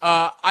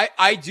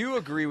I do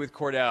agree with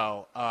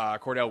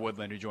Cordell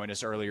Woodland, who joined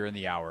us earlier in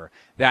the hour,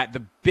 that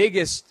the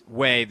biggest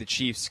way the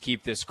Chiefs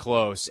keep this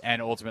close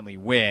and ultimately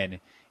win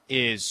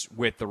is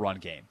with the run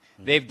game.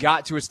 They've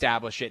got to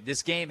establish it.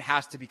 This game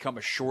has to become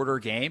a shorter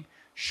game,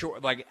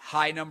 like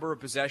high number of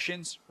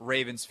possessions,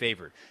 Ravens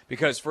favored.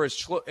 Because for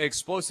as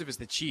explosive as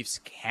the Chiefs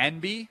can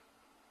be,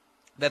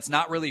 that's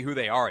not really who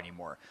they are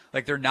anymore.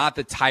 Like, they're not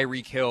the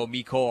Tyreek Hill,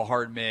 Mecole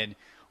Hardman,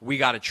 we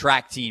got a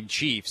track team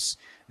Chiefs.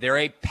 They're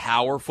a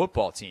power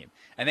football team.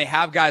 And they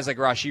have guys like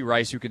Rashee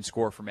Rice who can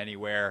score from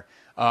anywhere.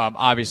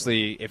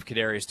 Obviously, if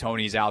Kadarius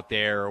Toney's out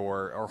there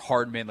or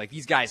Hardman, like,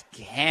 these guys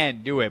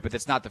can do it, but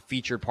that's not the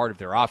featured part of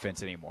their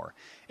offense anymore.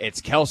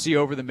 It's Kelsey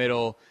over the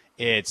middle.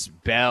 It's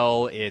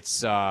Bell.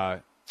 It's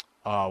Noah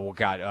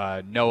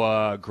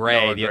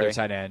Gray, the other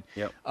tight end.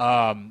 Yep.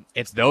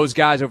 It's those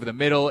guys over the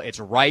middle. It's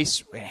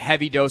Rice,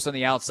 heavy dose on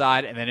the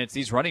outside, and then it's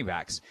these running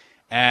backs.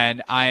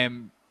 And I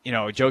am,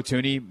 Joe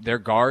Thuney, their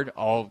guard,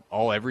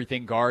 all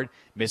everything guard,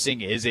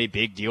 missing is a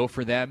big deal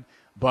for them.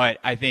 But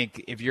I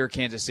think if you're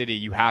Kansas City,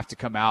 you have to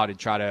come out and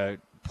try to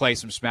play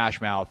some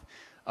smash mouth.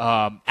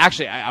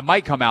 Actually, I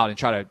might come out and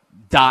try to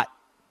dot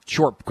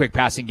short, quick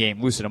passing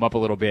game, loosen them up a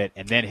little bit,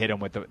 and then hit them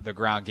with the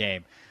ground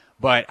game.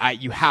 But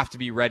you have to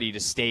be ready to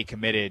stay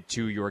committed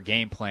to your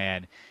game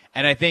plan.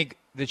 And I think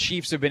the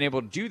Chiefs have been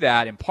able to do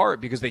that in part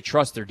because they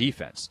trust their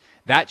defense.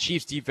 That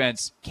Chiefs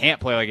defense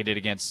can't play like it did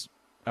against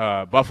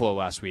Buffalo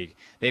last week.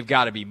 They've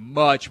got to be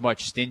much,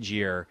 much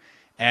stingier,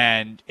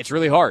 and it's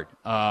really hard.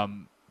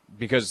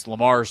 because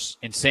Lamar's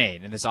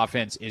insane and this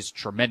offense is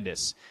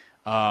tremendous.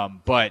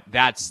 But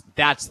that's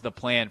the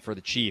plan for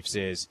the Chiefs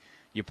is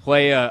you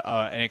play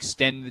an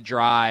extended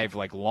drive,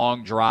 like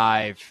long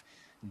drive.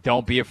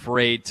 Don't be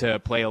afraid to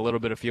play a little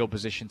bit of field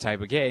position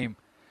type of game.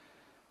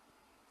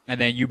 And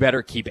then you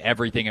better keep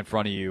everything in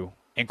front of you,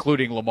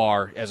 including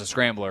Lamar as a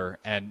scrambler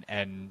and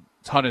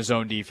ton of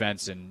zone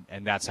defense, and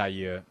that's how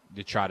you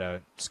try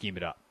to scheme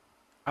it up.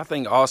 I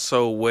think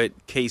also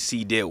what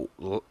KC did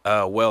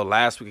well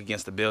last week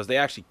against the Bills, they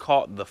actually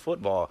caught the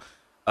football.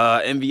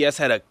 MVS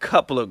had a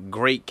couple of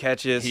great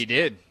catches. He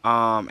did.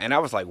 And I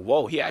was like,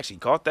 whoa, he actually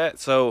caught that?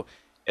 So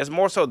it's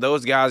more so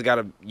those guys got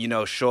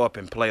to, show up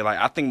and play. Like,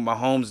 I think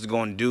Mahomes is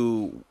going to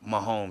do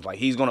Mahomes. Like,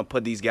 he's going to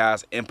put these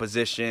guys in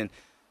position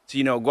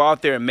to, go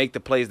out there and make the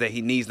plays that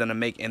he needs them to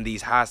make in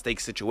these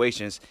high-stakes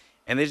situations.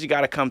 And they just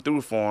got to come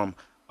through for him.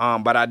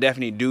 But I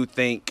definitely do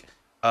think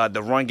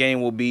the run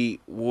game will be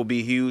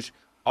huge.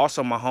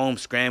 Also, Mahomes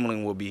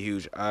scrambling will be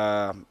huge.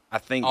 I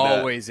think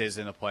always is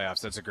in the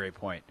playoffs. That's a great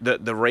point.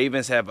 The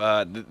Ravens have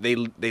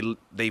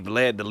they've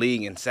led the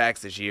league in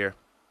sacks this year,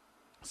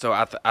 so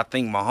I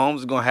think Mahomes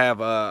is gonna have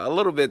a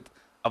little bit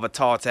of a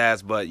tall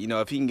task. But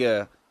if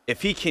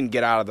he can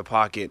get out of the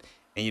pocket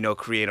and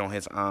create on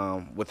his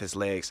with his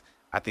legs,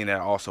 I think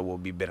that also will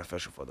be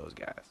beneficial for those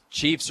guys.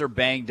 Chiefs are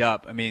banged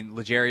up. I mean,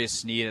 L'Jarius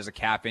Sneed has a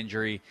calf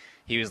injury.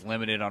 He was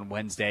limited on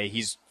Wednesday.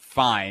 He's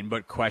fine,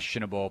 but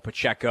questionable.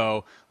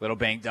 Pacheco, little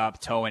banged up,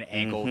 toe and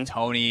ankle. Mm-hmm.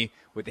 Tony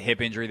with the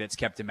hip injury that's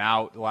kept him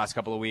out the last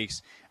couple of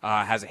weeks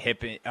has the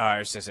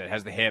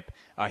hip.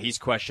 He's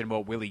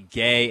questionable. Willie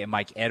Gay and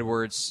Mike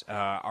Edwards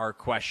are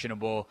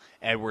questionable.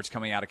 Edwards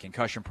coming out of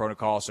concussion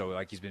protocol, so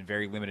he's been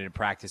very limited in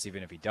practice,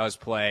 even if he does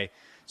play.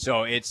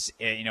 So it's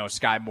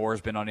Sky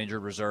Moore's been on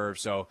injured reserve.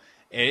 So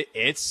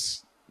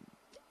it's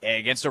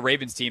against a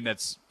Ravens team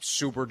that's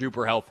super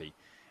duper healthy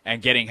and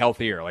getting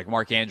healthier, like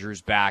Mark Andrews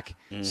back.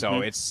 Mm-hmm.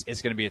 So it's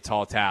going to be a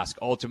tall task.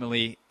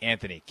 Ultimately,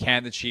 Anthony,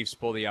 can the Chiefs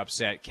pull the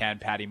upset? Can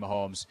Patty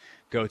Mahomes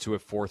go to a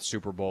 4th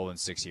Super Bowl in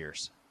 6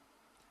 years?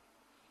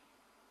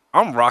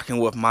 I'm rocking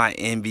with my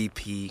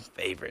MVP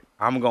favorite.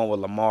 I'm going with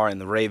Lamar and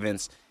the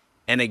Ravens.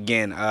 And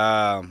again,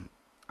 I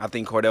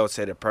think Cordell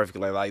said it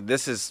perfectly. Like,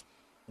 this is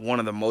one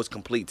of the most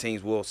complete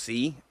teams we'll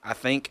see, I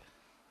think,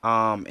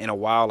 in a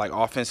while. Like,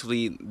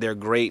 offensively, they're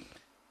great.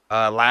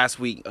 Last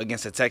week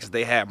against the Texans,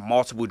 they had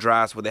multiple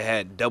drives where they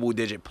had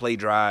double-digit play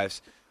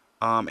drives.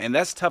 And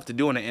that's tough to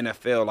do in the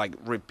NFL, like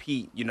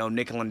repeat,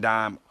 nickel and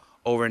dime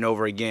over and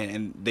over again.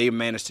 And they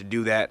managed to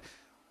do that.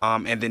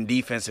 And then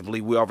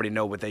defensively, we already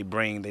know what they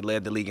bring. They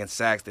led the league in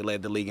sacks. They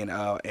led the league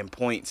in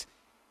points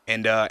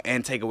and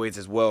takeaways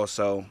as well.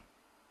 So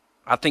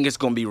I think it's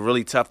going to be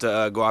really tough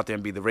to go out there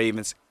and beat the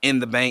Ravens. In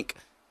the bank,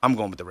 I'm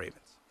going with the Ravens.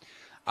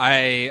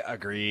 I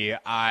agree.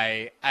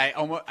 I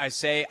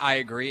say I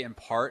agree in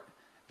part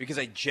because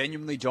I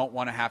genuinely don't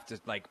want to have to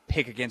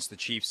pick against the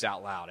Chiefs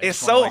out loud. It's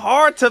so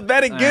hard to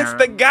bet against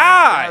the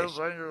guy.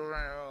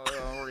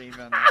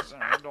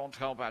 Don't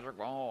tell Patrick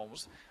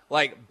Mahomes.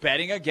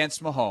 Betting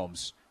against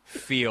Mahomes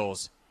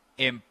feels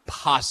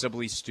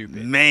impossibly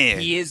stupid. Man.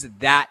 He is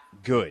that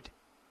good.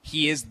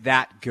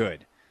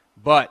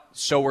 But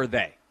so are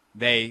they.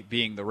 They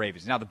being the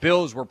Ravens. Now, the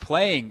Bills were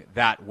playing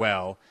that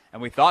well,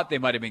 and we thought they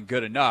might have been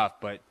good enough,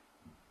 but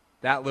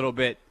that little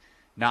bit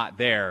not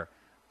there.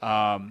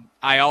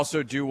 I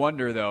also do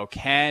wonder, though,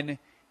 can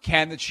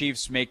the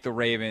Chiefs make the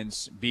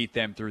Ravens beat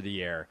them through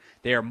the air?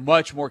 They are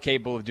much more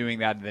capable of doing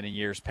that than in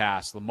years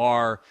past.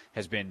 Lamar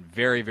has been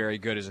very, very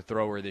good as a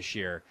thrower this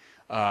year.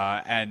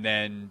 And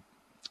then,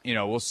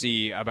 we'll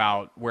see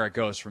about where it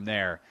goes from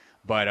there.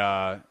 But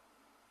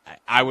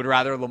I would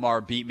rather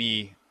Lamar beat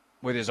me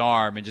with his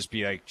arm and just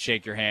be like,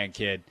 shake your hand,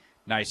 kid.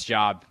 Nice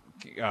job.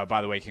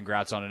 By the way,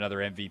 congrats on another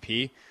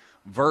MVP.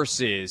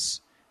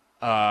 Versus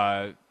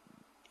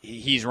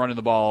he's running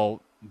the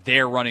ball,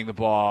 they're running the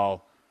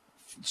ball,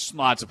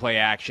 lots of play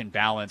action,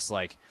 balance,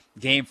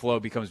 game flow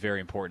becomes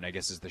very important, I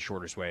guess is the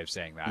shortest way of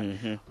saying that.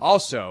 Mm-hmm.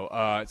 Also,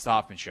 it's the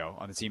Hoffman Show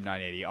on the Team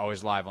 980,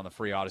 always live on the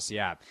free Odyssey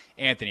app.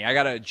 Anthony, I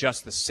got to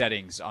adjust the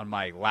settings on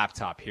my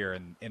laptop here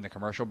in the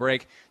commercial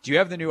break. Do you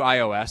have the new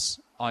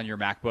iOS on your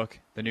MacBook,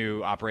 the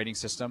new operating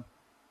system?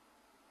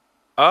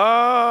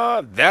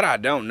 That I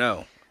don't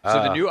know.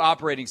 So the new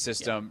operating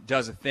system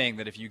does a thing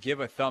that if you give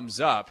a thumbs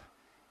up,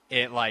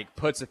 it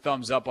puts a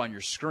thumbs up on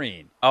your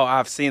screen. Oh,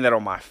 I've seen that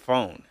on my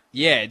phone.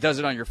 Yeah, it does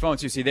it on your phone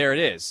too. See, there it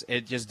is.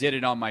 It just did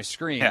it on my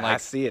screen. Yeah, I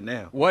see it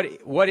now.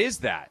 What is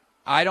that?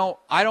 I'm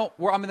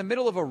in the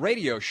middle of a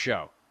radio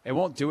show. It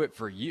won't do it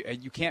for you.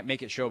 You can't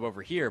make it show up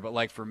over here.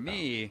 But for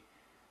me,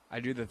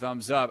 I do the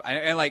thumbs up.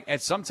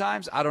 And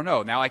sometimes, I don't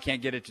know. Now I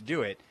can't get it to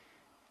do it.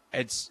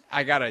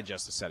 I got to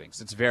adjust the settings.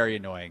 It's very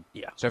annoying.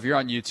 Yeah. So if you're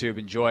on YouTube,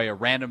 enjoy a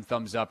random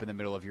thumbs up in the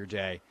middle of your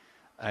day.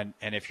 And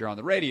if you're on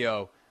the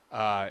radio,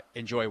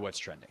 enjoy what's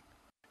trending.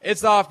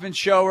 It's the Hoffman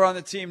Show. We're on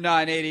the Team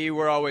 980.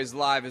 We're always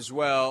live as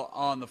well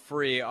on the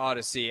free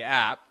Odyssey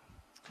app.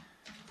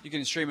 You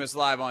can stream us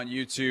live on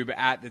YouTube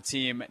at the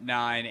Team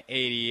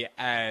 980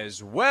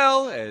 as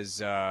well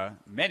as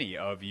many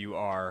of you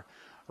are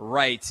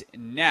right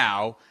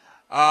now.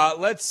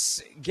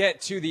 Let's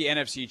get to the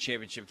NFC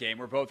Championship game.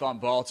 We're both on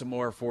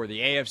Baltimore for the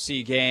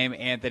AFC game.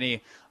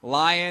 Anthony,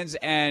 Lions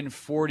and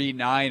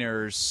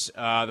 49ers.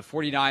 The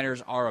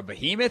 49ers are a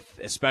behemoth,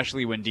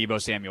 especially when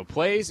Deebo Samuel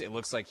plays. It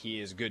looks like he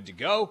is good to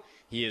go.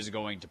 He is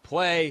going to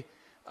play.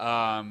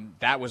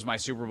 That was my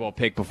Super Bowl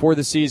pick before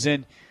the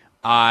season.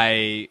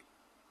 I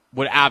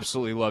would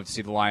absolutely love to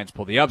see the Lions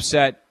pull the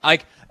upset.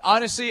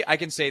 Honestly, I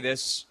can say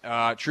this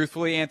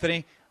truthfully,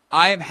 Anthony.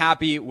 I am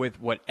happy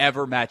with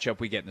whatever matchup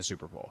we get in the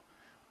Super Bowl.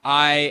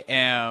 I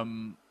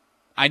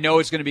know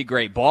it's going to be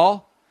great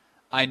ball.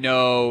 I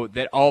know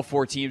that all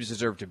 4 teams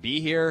deserve to be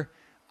here.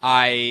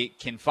 I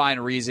can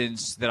find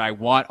reasons that I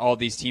want all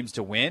these teams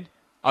to win.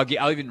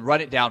 I'll even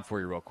run it down for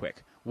you real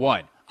quick.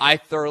 1, I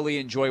thoroughly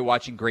enjoy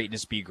watching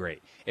greatness be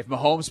great. If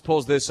Mahomes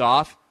pulls this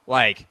off,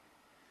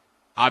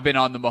 I've been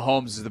on the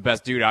Mahomes is the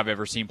best dude I've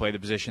ever seen play the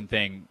position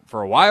thing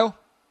for a while.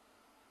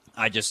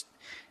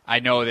 I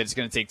know that it's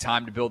going to take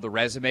time to build the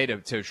resume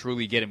to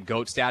truly get him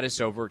GOAT status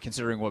over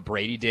considering what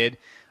Brady did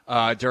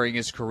during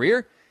his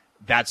career.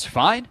 That's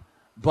fine.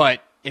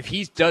 But if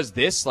he does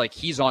this,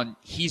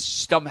 he's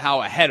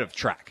somehow ahead of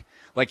track.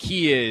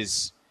 He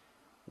is,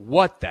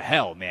 what the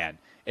hell, man,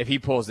 if he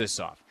pulls this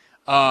off.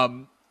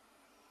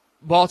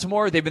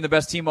 Baltimore, they've been the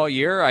best team all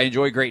year. I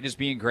enjoy greatness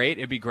being great.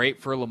 It'd be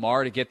great for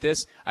Lamar to get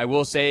this. I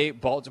will say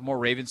Baltimore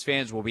Ravens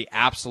fans will be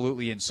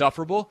absolutely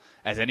insufferable,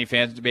 as any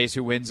fan base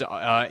who wins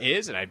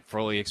is, and I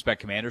fully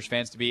expect Commanders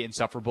fans to be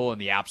insufferable in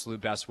the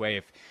absolute best way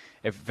if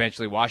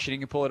eventually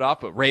Washington can pull it off.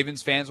 But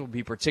Ravens fans will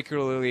be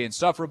particularly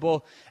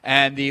insufferable,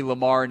 and the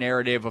Lamar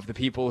narrative of the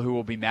people who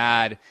will be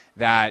mad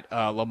that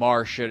a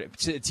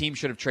team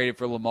should have traded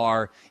for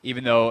Lamar,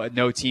 even though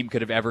no team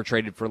could have ever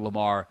traded for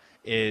Lamar,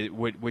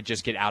 would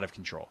just get out of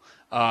control.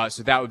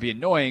 So that would be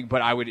annoying,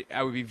 but I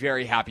would be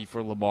very happy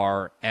for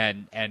Lamar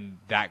and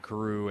that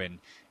crew and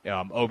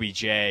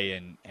OBJ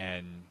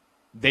and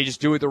they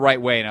just do it the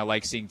right way, and I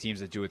like seeing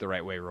teams that do it the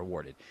right way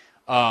rewarded.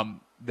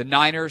 The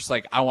Niners,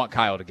 I want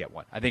Kyle to get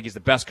one. I think he's the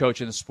best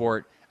coach in the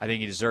sport. I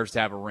think he deserves to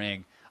have a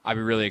ring. I'd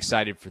be really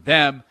excited for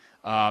them.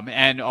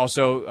 And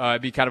also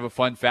it'd be kind of a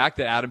fun fact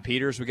that Adam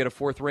Peters would get a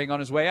 4th ring on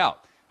his way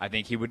out. I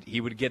think he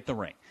would get the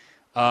ring.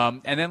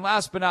 And then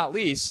last but not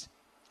least,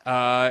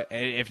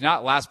 if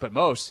not last but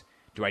most,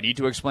 do I need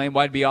to explain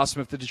why it'd be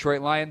awesome if the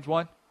Detroit Lions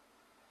won?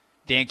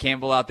 Dan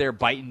Campbell out there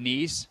biting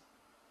knees.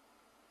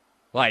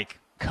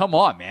 Come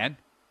on, man.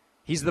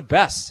 He's the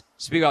best.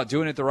 Speak about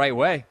doing it the right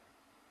way.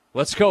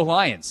 Let's go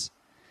Lions.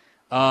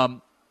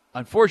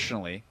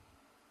 Unfortunately,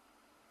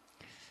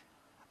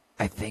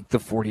 I think the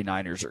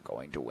 49ers are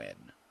going to win.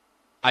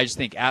 I just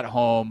think at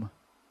home,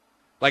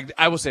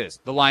 I will say this,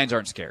 the Lions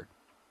aren't scared.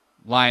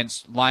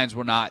 Lions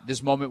will not,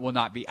 this moment will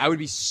not be, I would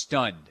be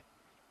stunned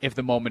if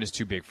the moment is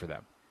too big for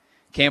them.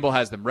 Campbell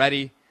has them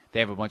ready. They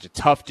have a bunch of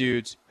tough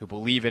dudes who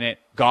believe in it.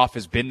 Goff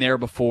has been there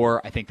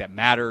before. I think that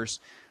matters.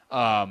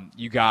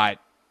 You got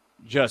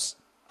just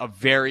a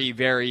very,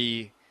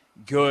 very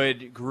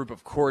good group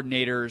of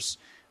coordinators,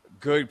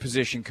 good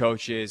position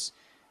coaches.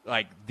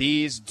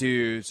 These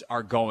dudes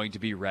are going to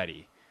be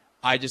ready.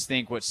 I just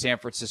think what San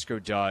Francisco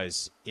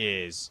does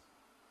is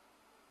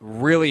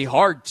really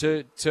hard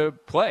to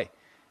play.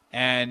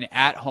 And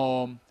at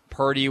home,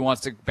 Purdy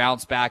wants to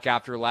bounce back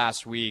after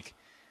last week.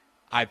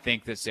 I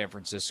think that San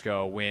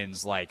Francisco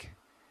wins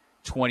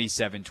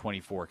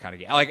 27-24 kind of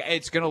game.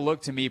 It's going to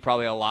look to me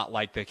probably a lot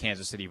like the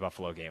Kansas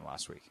City-Buffalo game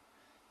last week.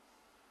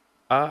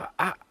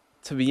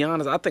 To be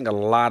honest, I think a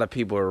lot of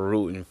people are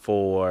rooting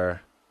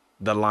for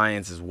the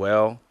Lions as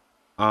well.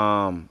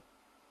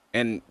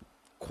 And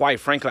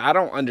quite frankly, I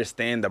don't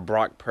understand the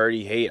Brock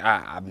Purdy hate.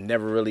 I've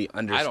never really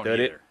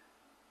understood it.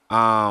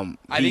 I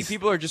think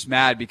people are just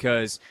mad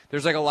because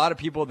there's a lot of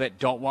people that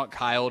don't want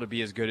Kyle to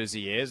be as good as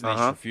he is, and they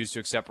just refuse to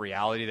accept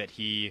reality that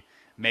he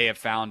may have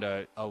found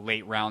a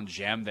late round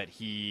gem that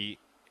he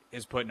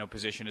is put in a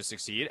position to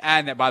succeed.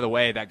 And that, by the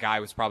way, that guy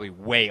was probably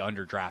way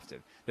underdrafted,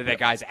 that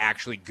guy's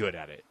actually good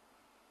at it.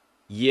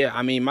 Yeah,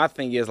 I mean, my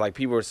thing is,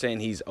 people are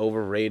saying he's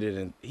overrated,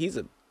 and he's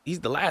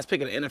the last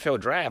pick of the NFL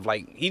draft.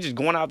 He's just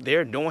going out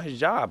there doing his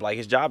job.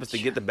 His job is to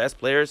get the best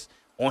players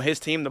on his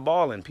team the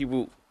ball, and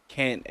people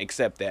can't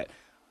accept that.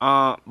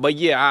 But,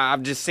 yeah,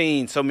 I've just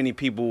seen so many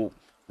people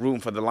rooting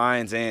for the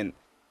Lions, and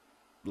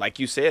like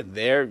you said,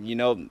 they're,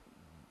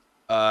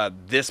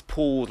 this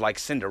pool's like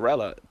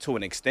Cinderella to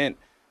an extent.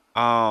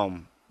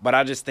 But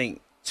I just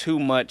think too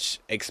much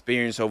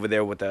experience over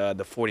there with the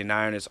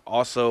 49ers.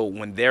 Also,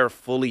 when they're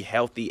fully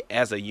healthy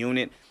as a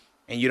unit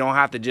and you don't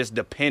have to just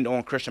depend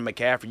on Christian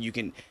McCaffrey, you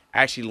can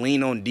actually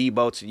lean on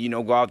Deebo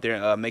to, go out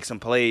there and make some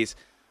plays.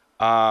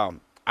 I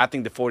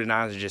think the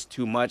 49ers are just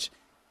too much.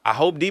 I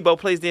hope Deebo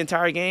plays the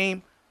entire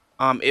game.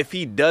 If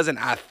he doesn't,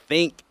 I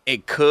think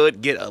it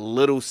could get a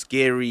little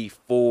scary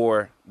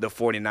for the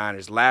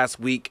 49ers. Last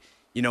week,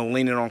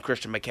 leaning on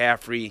Christian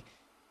McCaffrey,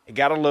 it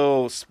got a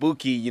little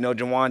spooky.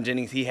 Jawan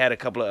Jennings, he had a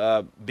couple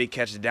of big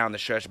catches down the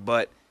stretch.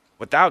 But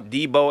without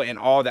Deebo and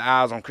all the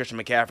eyes on Christian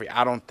McCaffrey,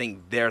 I don't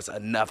think there's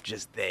enough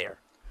just there.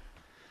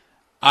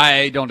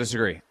 I don't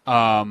disagree.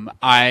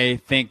 I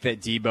think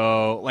that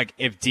Debo, like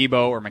if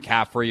Debo or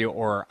McCaffrey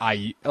or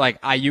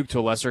Ayuk to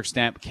a lesser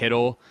extent,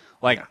 Kittle,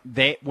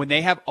 when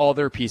they have all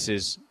their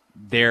pieces,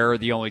 they're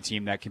the only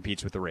team that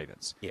competes with the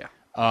Ravens. Yeah.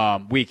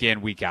 Week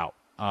in, week out.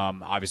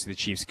 Obviously the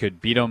Chiefs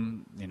could beat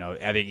them. You know,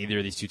 I think either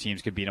of these two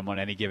teams could beat them on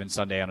any given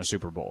Sunday on a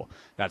Super Bowl.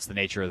 That's the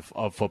nature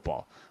of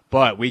football.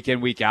 But week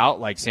in, week out,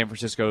 like San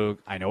Francisco,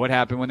 I know what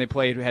happened when they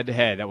played head to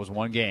head. That was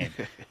one game,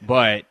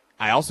 but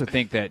I also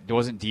think that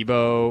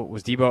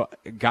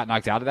Debo got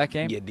knocked out of that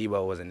game? Yeah,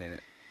 Debo wasn't in it.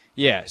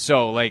 Yeah,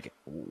 so like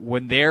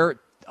when they're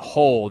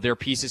whole, their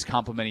pieces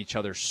complement each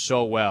other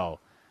so well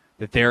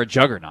that they're a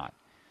juggernaut.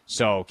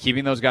 So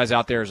keeping those guys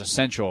out there is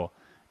essential,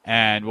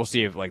 and we'll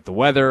see if like the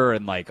weather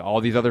and like all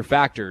these other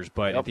factors,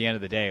 but at the end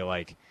of the day,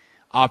 like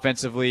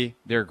offensively,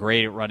 they're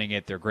great at running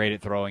it, they're great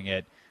at throwing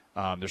it.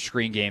 Their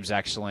screen game's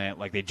excellent.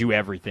 Like they do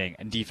everything.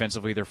 And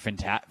defensively, they're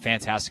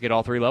fantastic at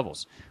all three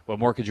levels. What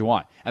more could you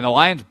want? And the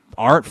Lions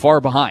aren't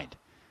far behind.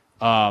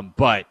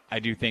 But I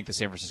do think that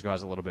San Francisco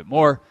has a little bit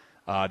more.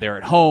 They're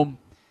at home,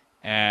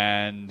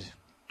 and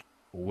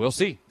we'll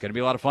see. Going to be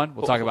a lot of fun.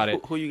 We'll talk about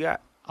it. Who you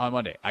got? On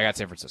Monday. I got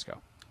San Francisco.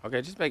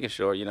 Okay, just making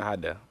sure you know how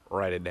to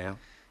write it down.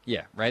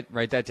 Yeah,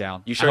 write that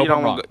down. You sure you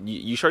don't want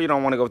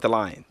to go with the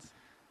Lions?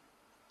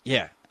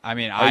 Yeah. I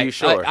mean, Are you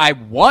sure? I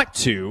want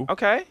to.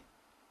 Okay.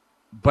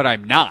 But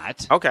I'm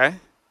not. Okay.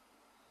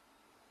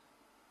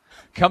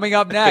 Coming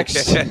up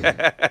next,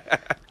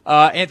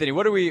 Anthony,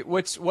 what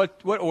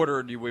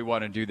order do we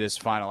want to do this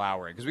final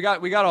hour in?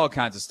 Because we got all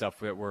kinds of stuff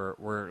that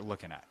we're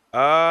looking at.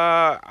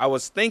 I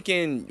was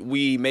thinking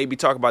we maybe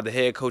talk about the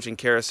head coaching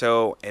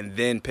carousel and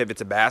then pivot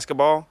to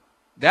basketball.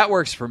 That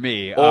works for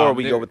me. Or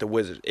we go with the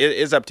Wizards.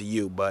 It's up to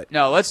you, but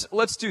no,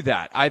 let's do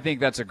that. I think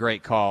that's a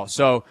great call.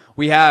 So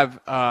we have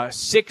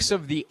 6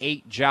 of the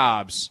 8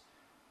 jobs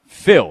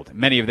filled,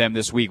 many of them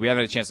this week. We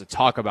haven't had a chance to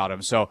talk about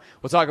them. So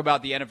we'll talk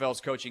about the NFL's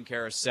coaching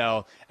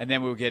carousel, and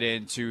then we'll get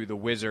into the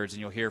Wizards,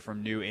 and you'll hear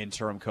from new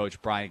interim coach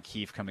Brian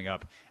Keefe coming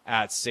up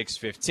at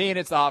 6:15.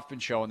 It's the Hoffman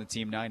Show on the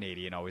Team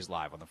 980 and always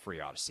live on the free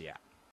Odyssey app.